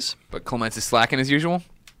Sundays. But Clements is slacking as usual?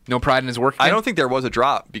 No pride in his work? I don't think there was a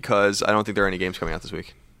drop because I don't think there are any games coming out this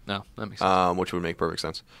week. No, that makes sense. Which would make perfect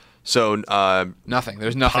sense. So nothing.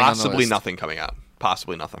 There's nothing on the possibly list. nothing coming out.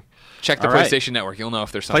 Possibly nothing. Check the PlayStation Network. You'll know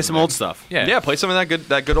if there's something. Play some old stuff. Yeah, play some of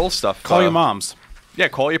that good old stuff. Call your moms. Yeah,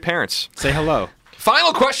 call your parents. Say hello.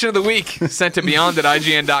 Final question of the week sent to beyond at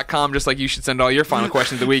IGN.com, just like you should send all your final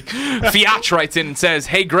questions of the week. Fiat writes in and says,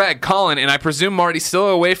 "Hey Greg, Colin, and I presume Marty's still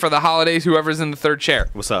away for the holidays, whoever's in the third chair."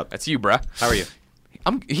 What's up? That's you, bruh. How are you?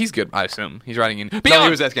 He's good, I assume. He's writing in. Beyond. No,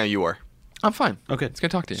 he was asking how you were. I'm fine. Okay. It's good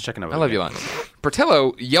to talk to you. Just checking over I love the you a lot.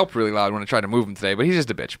 Portillo yelped really loud when I tried to move him today, but he's just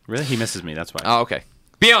a bitch. Really? He misses me. That's why. Oh, okay.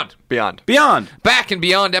 Beyond. Back in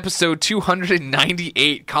Beyond episode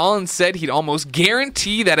 298, Colin said he'd almost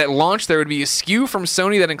guarantee that at launch there would be a SKU from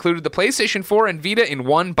Sony that included the PlayStation 4 and Vita in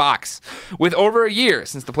one box. With over a year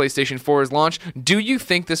since the PlayStation 4's launch, do you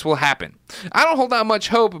think this will happen? I don't hold out much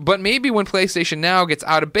hope, but maybe when PlayStation Now gets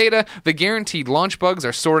out of beta, the guaranteed launch bugs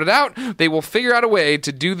are sorted out, they will figure out a way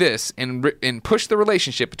to do this and push the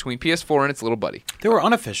relationship between PS4 and its little buddy. There were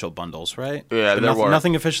unofficial bundles, right? Yeah, there were.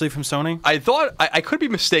 Nothing officially from Sony? I thought I could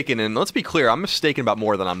be mistaken, and let's be clear, I'm mistaken about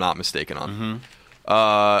more than I'm not mistaken on.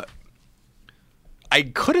 I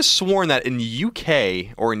could have sworn that in the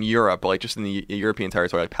UK or in Europe, like just in the European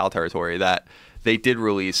territory, like PAL territory, that they did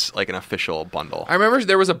release like an official bundle. I remember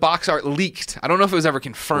there was a box art leaked. I don't know if it was ever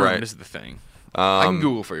confirmed. Right. Is the thing. I can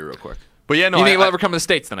Google for you real quick. But yeah, no, you think it'll ever come to the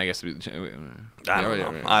States? Then I guess. I don't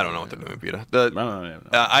know. I don't know what they're doing, Peter.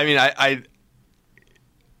 I mean, I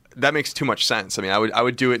that makes too much sense. I mean, I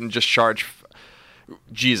would do it and just charge.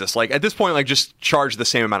 Jesus, like at this point, like just charge the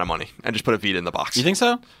same amount of money and just put a Vita in the box. You think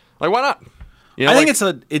so? Like, why not? You know, I think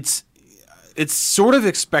it's sort of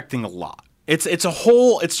expecting a lot. It's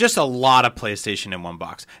just a lot of PlayStation in one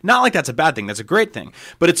box. Not like that's a bad thing. That's a great thing.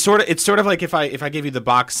 But it's sort of like if I gave you the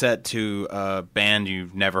box set to a band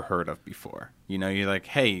you've never heard of before. You know, you're like,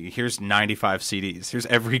 hey, here's 95 CDs. Here's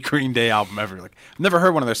every Green Day album ever. Like, I've never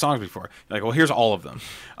heard one of their songs before. You're like, well, here's all of them.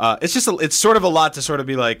 It's sort of a lot to sort of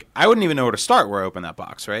be like, I wouldn't even know where to start where I open that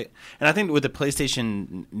box, right? And I think with the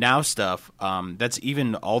PlayStation Now stuff, that's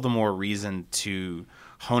even all the more reason to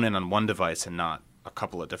hone in on one device and not a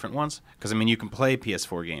couple of different ones. Because, I mean, you can play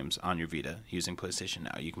PS4 games on your Vita using PlayStation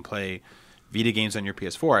Now. You can play Vita games on your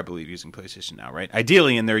PS4, I believe, using PlayStation Now, right?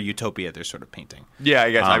 Ideally, in their utopia, they're sort of painting. Yeah,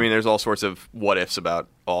 I guess. I mean, there's all sorts of what-ifs about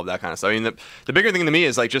all of that kind of stuff. I mean, the bigger thing to me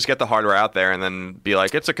is, like, just get the hardware out there and then be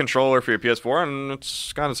like, it's a controller for your PS4, and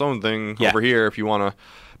it's got its own thing over here if you want to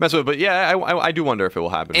mess with it. But, yeah, I do wonder if it will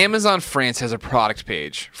happen. Amazon France has a product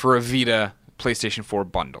page for a Vita PlayStation 4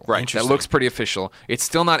 bundle. Right. That looks pretty official. It's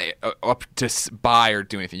still not up to buy or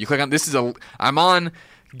do anything. You click on I'm on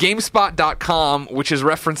GameSpot.com, which is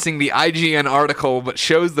referencing the IGN article, but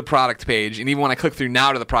shows the product page. And even when I click through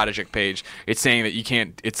now to the project page, it's saying that you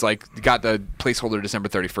can't. It's like got the placeholder December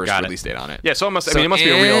 31st release date on it. Yeah, so it must be a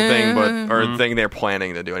real thing, or a thing they're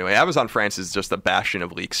planning to do anyway. Amazon France is just a bastion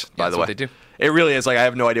of leaks, by the way. That's what they do. It really is. Like, I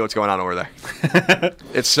have no idea what's going on over there.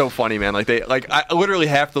 It's so funny, man. Literally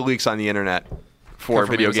half the leaks on the internet for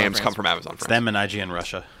video Amazon games France. come from Amazon France. It's them and IGN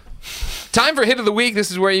Russia. Time for Hit of the Week.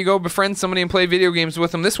 This is where you go befriend somebody and play video games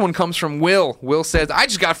with them. This one comes from Will. Will says, I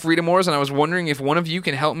just got Freedom Wars, and I was wondering if one of you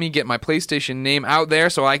can help me get my PlayStation name out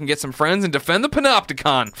there so I can get some friends and defend the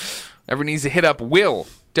Panopticon. Everyone needs to hit up Will,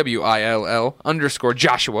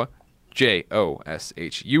 WILL_Joshua,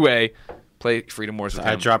 JOSHUA. Play Freedom Wars with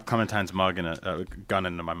him. I dropped Clementine's mug and a gun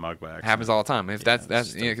into my mug bag. Happens all the time. If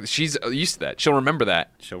that's she's used to that. She'll remember that.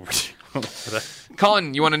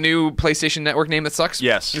 Colin, you want a new PlayStation Network name that sucks?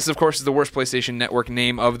 Yes. This, of course, is the worst PlayStation Network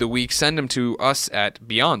name of the week. Send them to us at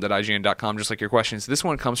beyond.ign.com, just like your questions. This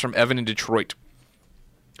one comes from Evan in Detroit.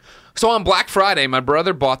 So on Black Friday, my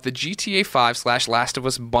brother bought the GTA 5/Last of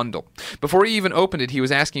Us bundle. Before he even opened it, he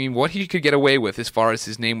was asking me what he could get away with as far as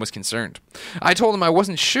his name was concerned. I told him I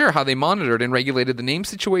wasn't sure how they monitored and regulated the name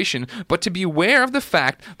situation, but to be aware of the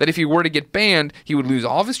fact that if he were to get banned, he would lose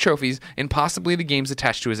all of his trophies and possibly the games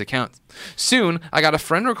attached to his account. Soon, I got a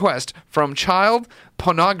friend request from child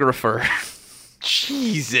pornographer.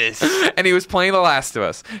 Jesus. And he was playing The Last of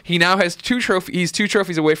Us. He now has two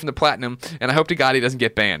trophies away from the platinum, and I hope to God he doesn't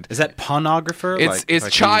get banned. Is that pornographer? It's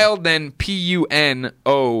child, then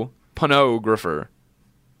PUNO, pornographer.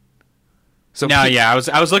 So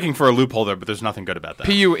I was looking for a loophole there, but there's nothing good about that.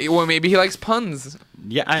 Well, maybe he likes puns.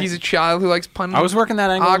 Yeah, he's a child who likes puns. I was working that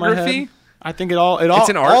angle in my head. I think it's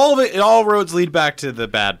an art. All roads lead back to the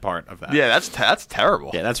bad part of that. Yeah, that's terrible.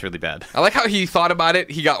 Yeah, that's really bad. I like how he thought about it.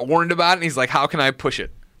 He got warned about it, and he's like, "How can I push it?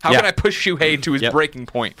 How can I push Shuhei to his breaking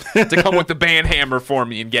point to come with the ban hammer for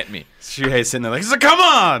me and get me?" Shuhei's sitting there like, "Come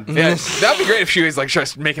on!" Yeah, that'd be great if Shuhei's like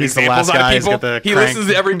just making examples out of people. He listens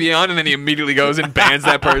to every Beyond, and then he immediately goes and bans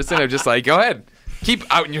that person. I'm just like, go ahead, keep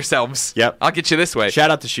outing yourselves. Yep, I'll get you this way. Shout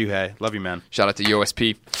out to Shuhei, love you, man. Shout out to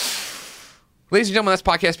USP. Ladies and gentlemen, that's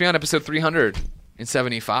Podcast Beyond, episode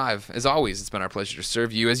 375. As always, it's been our pleasure to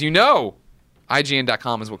serve you. As you know,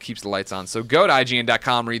 IGN.com is what keeps the lights on. So go to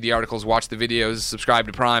IGN.com, read the articles, watch the videos, subscribe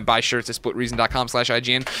to Prime, buy shirts at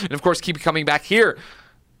splitreason.com/IGN. And, of course, keep coming back here.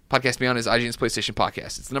 Podcast Beyond is IGN's PlayStation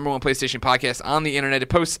podcast. It's the #1 PlayStation podcast on the internet. It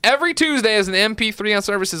posts every Tuesday as an MP3 on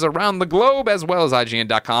services around the globe, as well as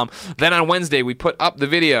IGN.com. Then on Wednesday, we put up the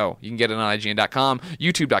video. You can get it on IGN.com,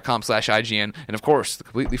 YouTube.com/IGN, and, of course, the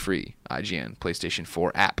completely free IGN PlayStation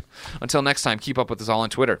 4 app. Until next time, keep up with us all on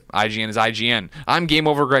Twitter. IGN is IGN. I'm Game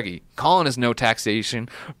Over Greggy. Colin is No Taxation.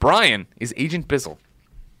 Brian is Agent Bizzle.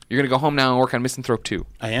 You're going to go home now and work on Misanthrope 2.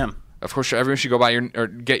 I am. Of course, everyone should go buy or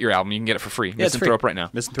get your album. You can get it for free. Yeah, Misanthrope right now.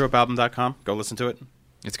 Misanthropealbum.com. Go listen to it.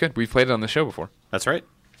 It's good. We've played it on the show before. That's right.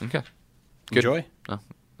 Okay. Good. Enjoy. Oh,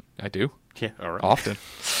 I do. Yeah, all right. Often.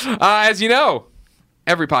 As you know,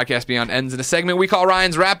 every Podcast Beyond ends in a segment we call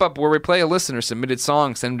Ryan's Wrap-Up, where we play a listener-submitted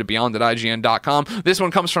song, send them to beyond@ign.com. This one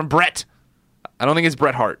comes from Brett. I don't think it's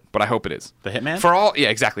Bret Hart, but I hope it is. The Hitman? Yeah,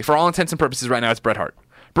 exactly. For all intents and purposes right now, it's Bret Hart.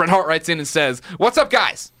 Bret Hart writes in and says, "What's up,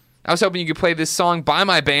 guys? I was hoping you could play this song by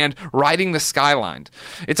my band, Riding the Skyline.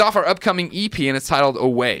 It's off our upcoming EP, and it's titled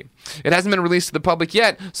Away. It hasn't been released to the public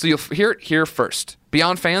yet, so you'll hear it here first.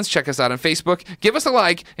 Beyond fans, check us out on Facebook, give us a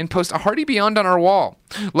like, and post a hearty Beyond on our wall.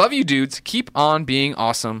 Love you, dudes. Keep on being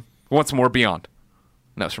awesome. Once more, Beyond."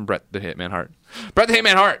 And that was from Bret the Hitman Hart. Bret the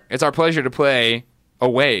Hitman Hart, it's our pleasure to play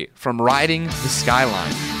Away from Riding the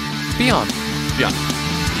Skyline. Beyond. Beyond.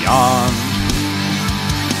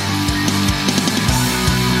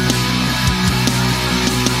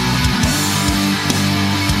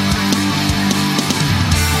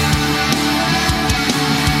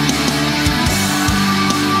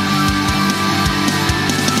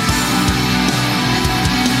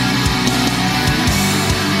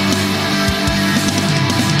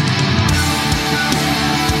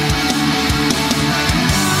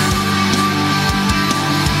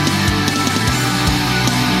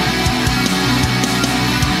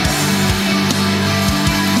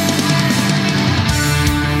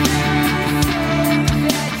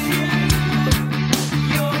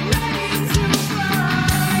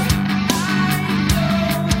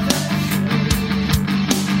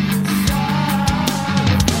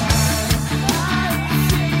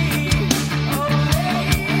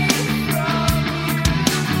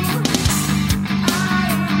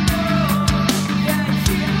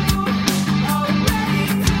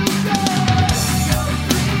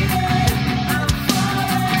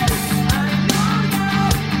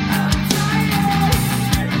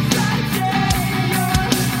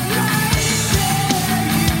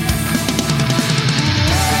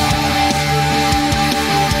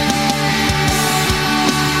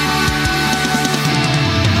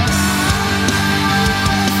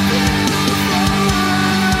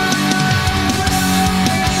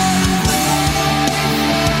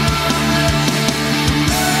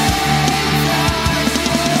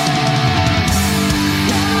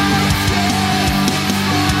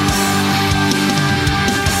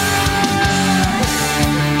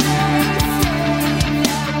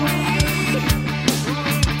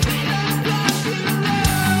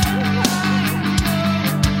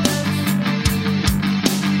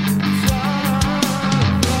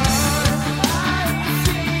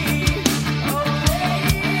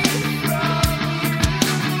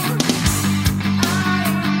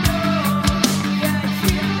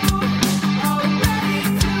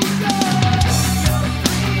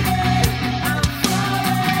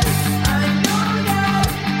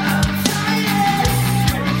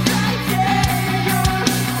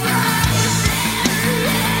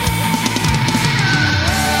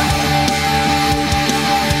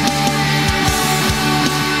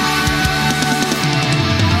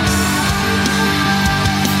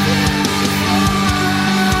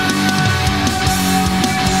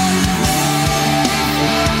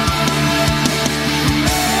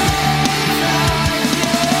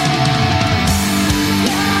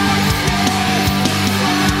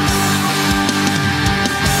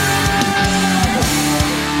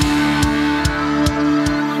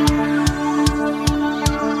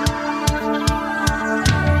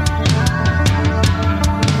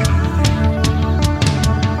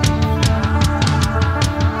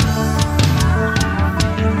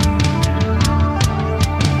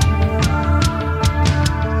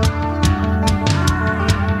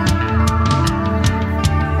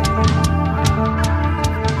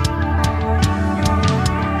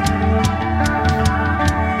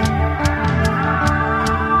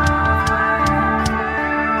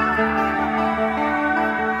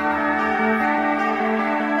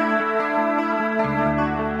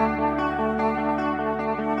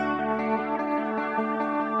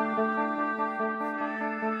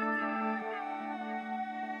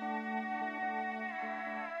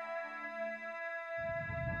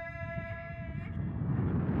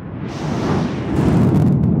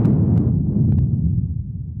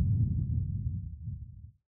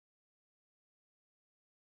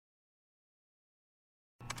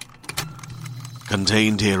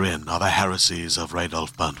 Contained herein are the heresies of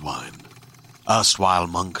Radolf Burntwine, erstwhile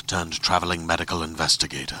monk turned traveling medical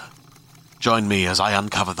investigator. Join me as I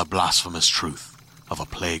uncover the blasphemous truth of a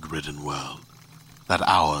plague-ridden world, that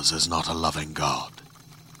ours is not a loving God,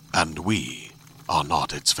 and we are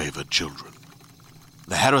not its favored children.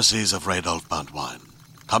 The heresies of Radolf Burntwine,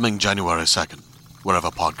 coming January 2nd,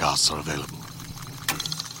 wherever podcasts are available.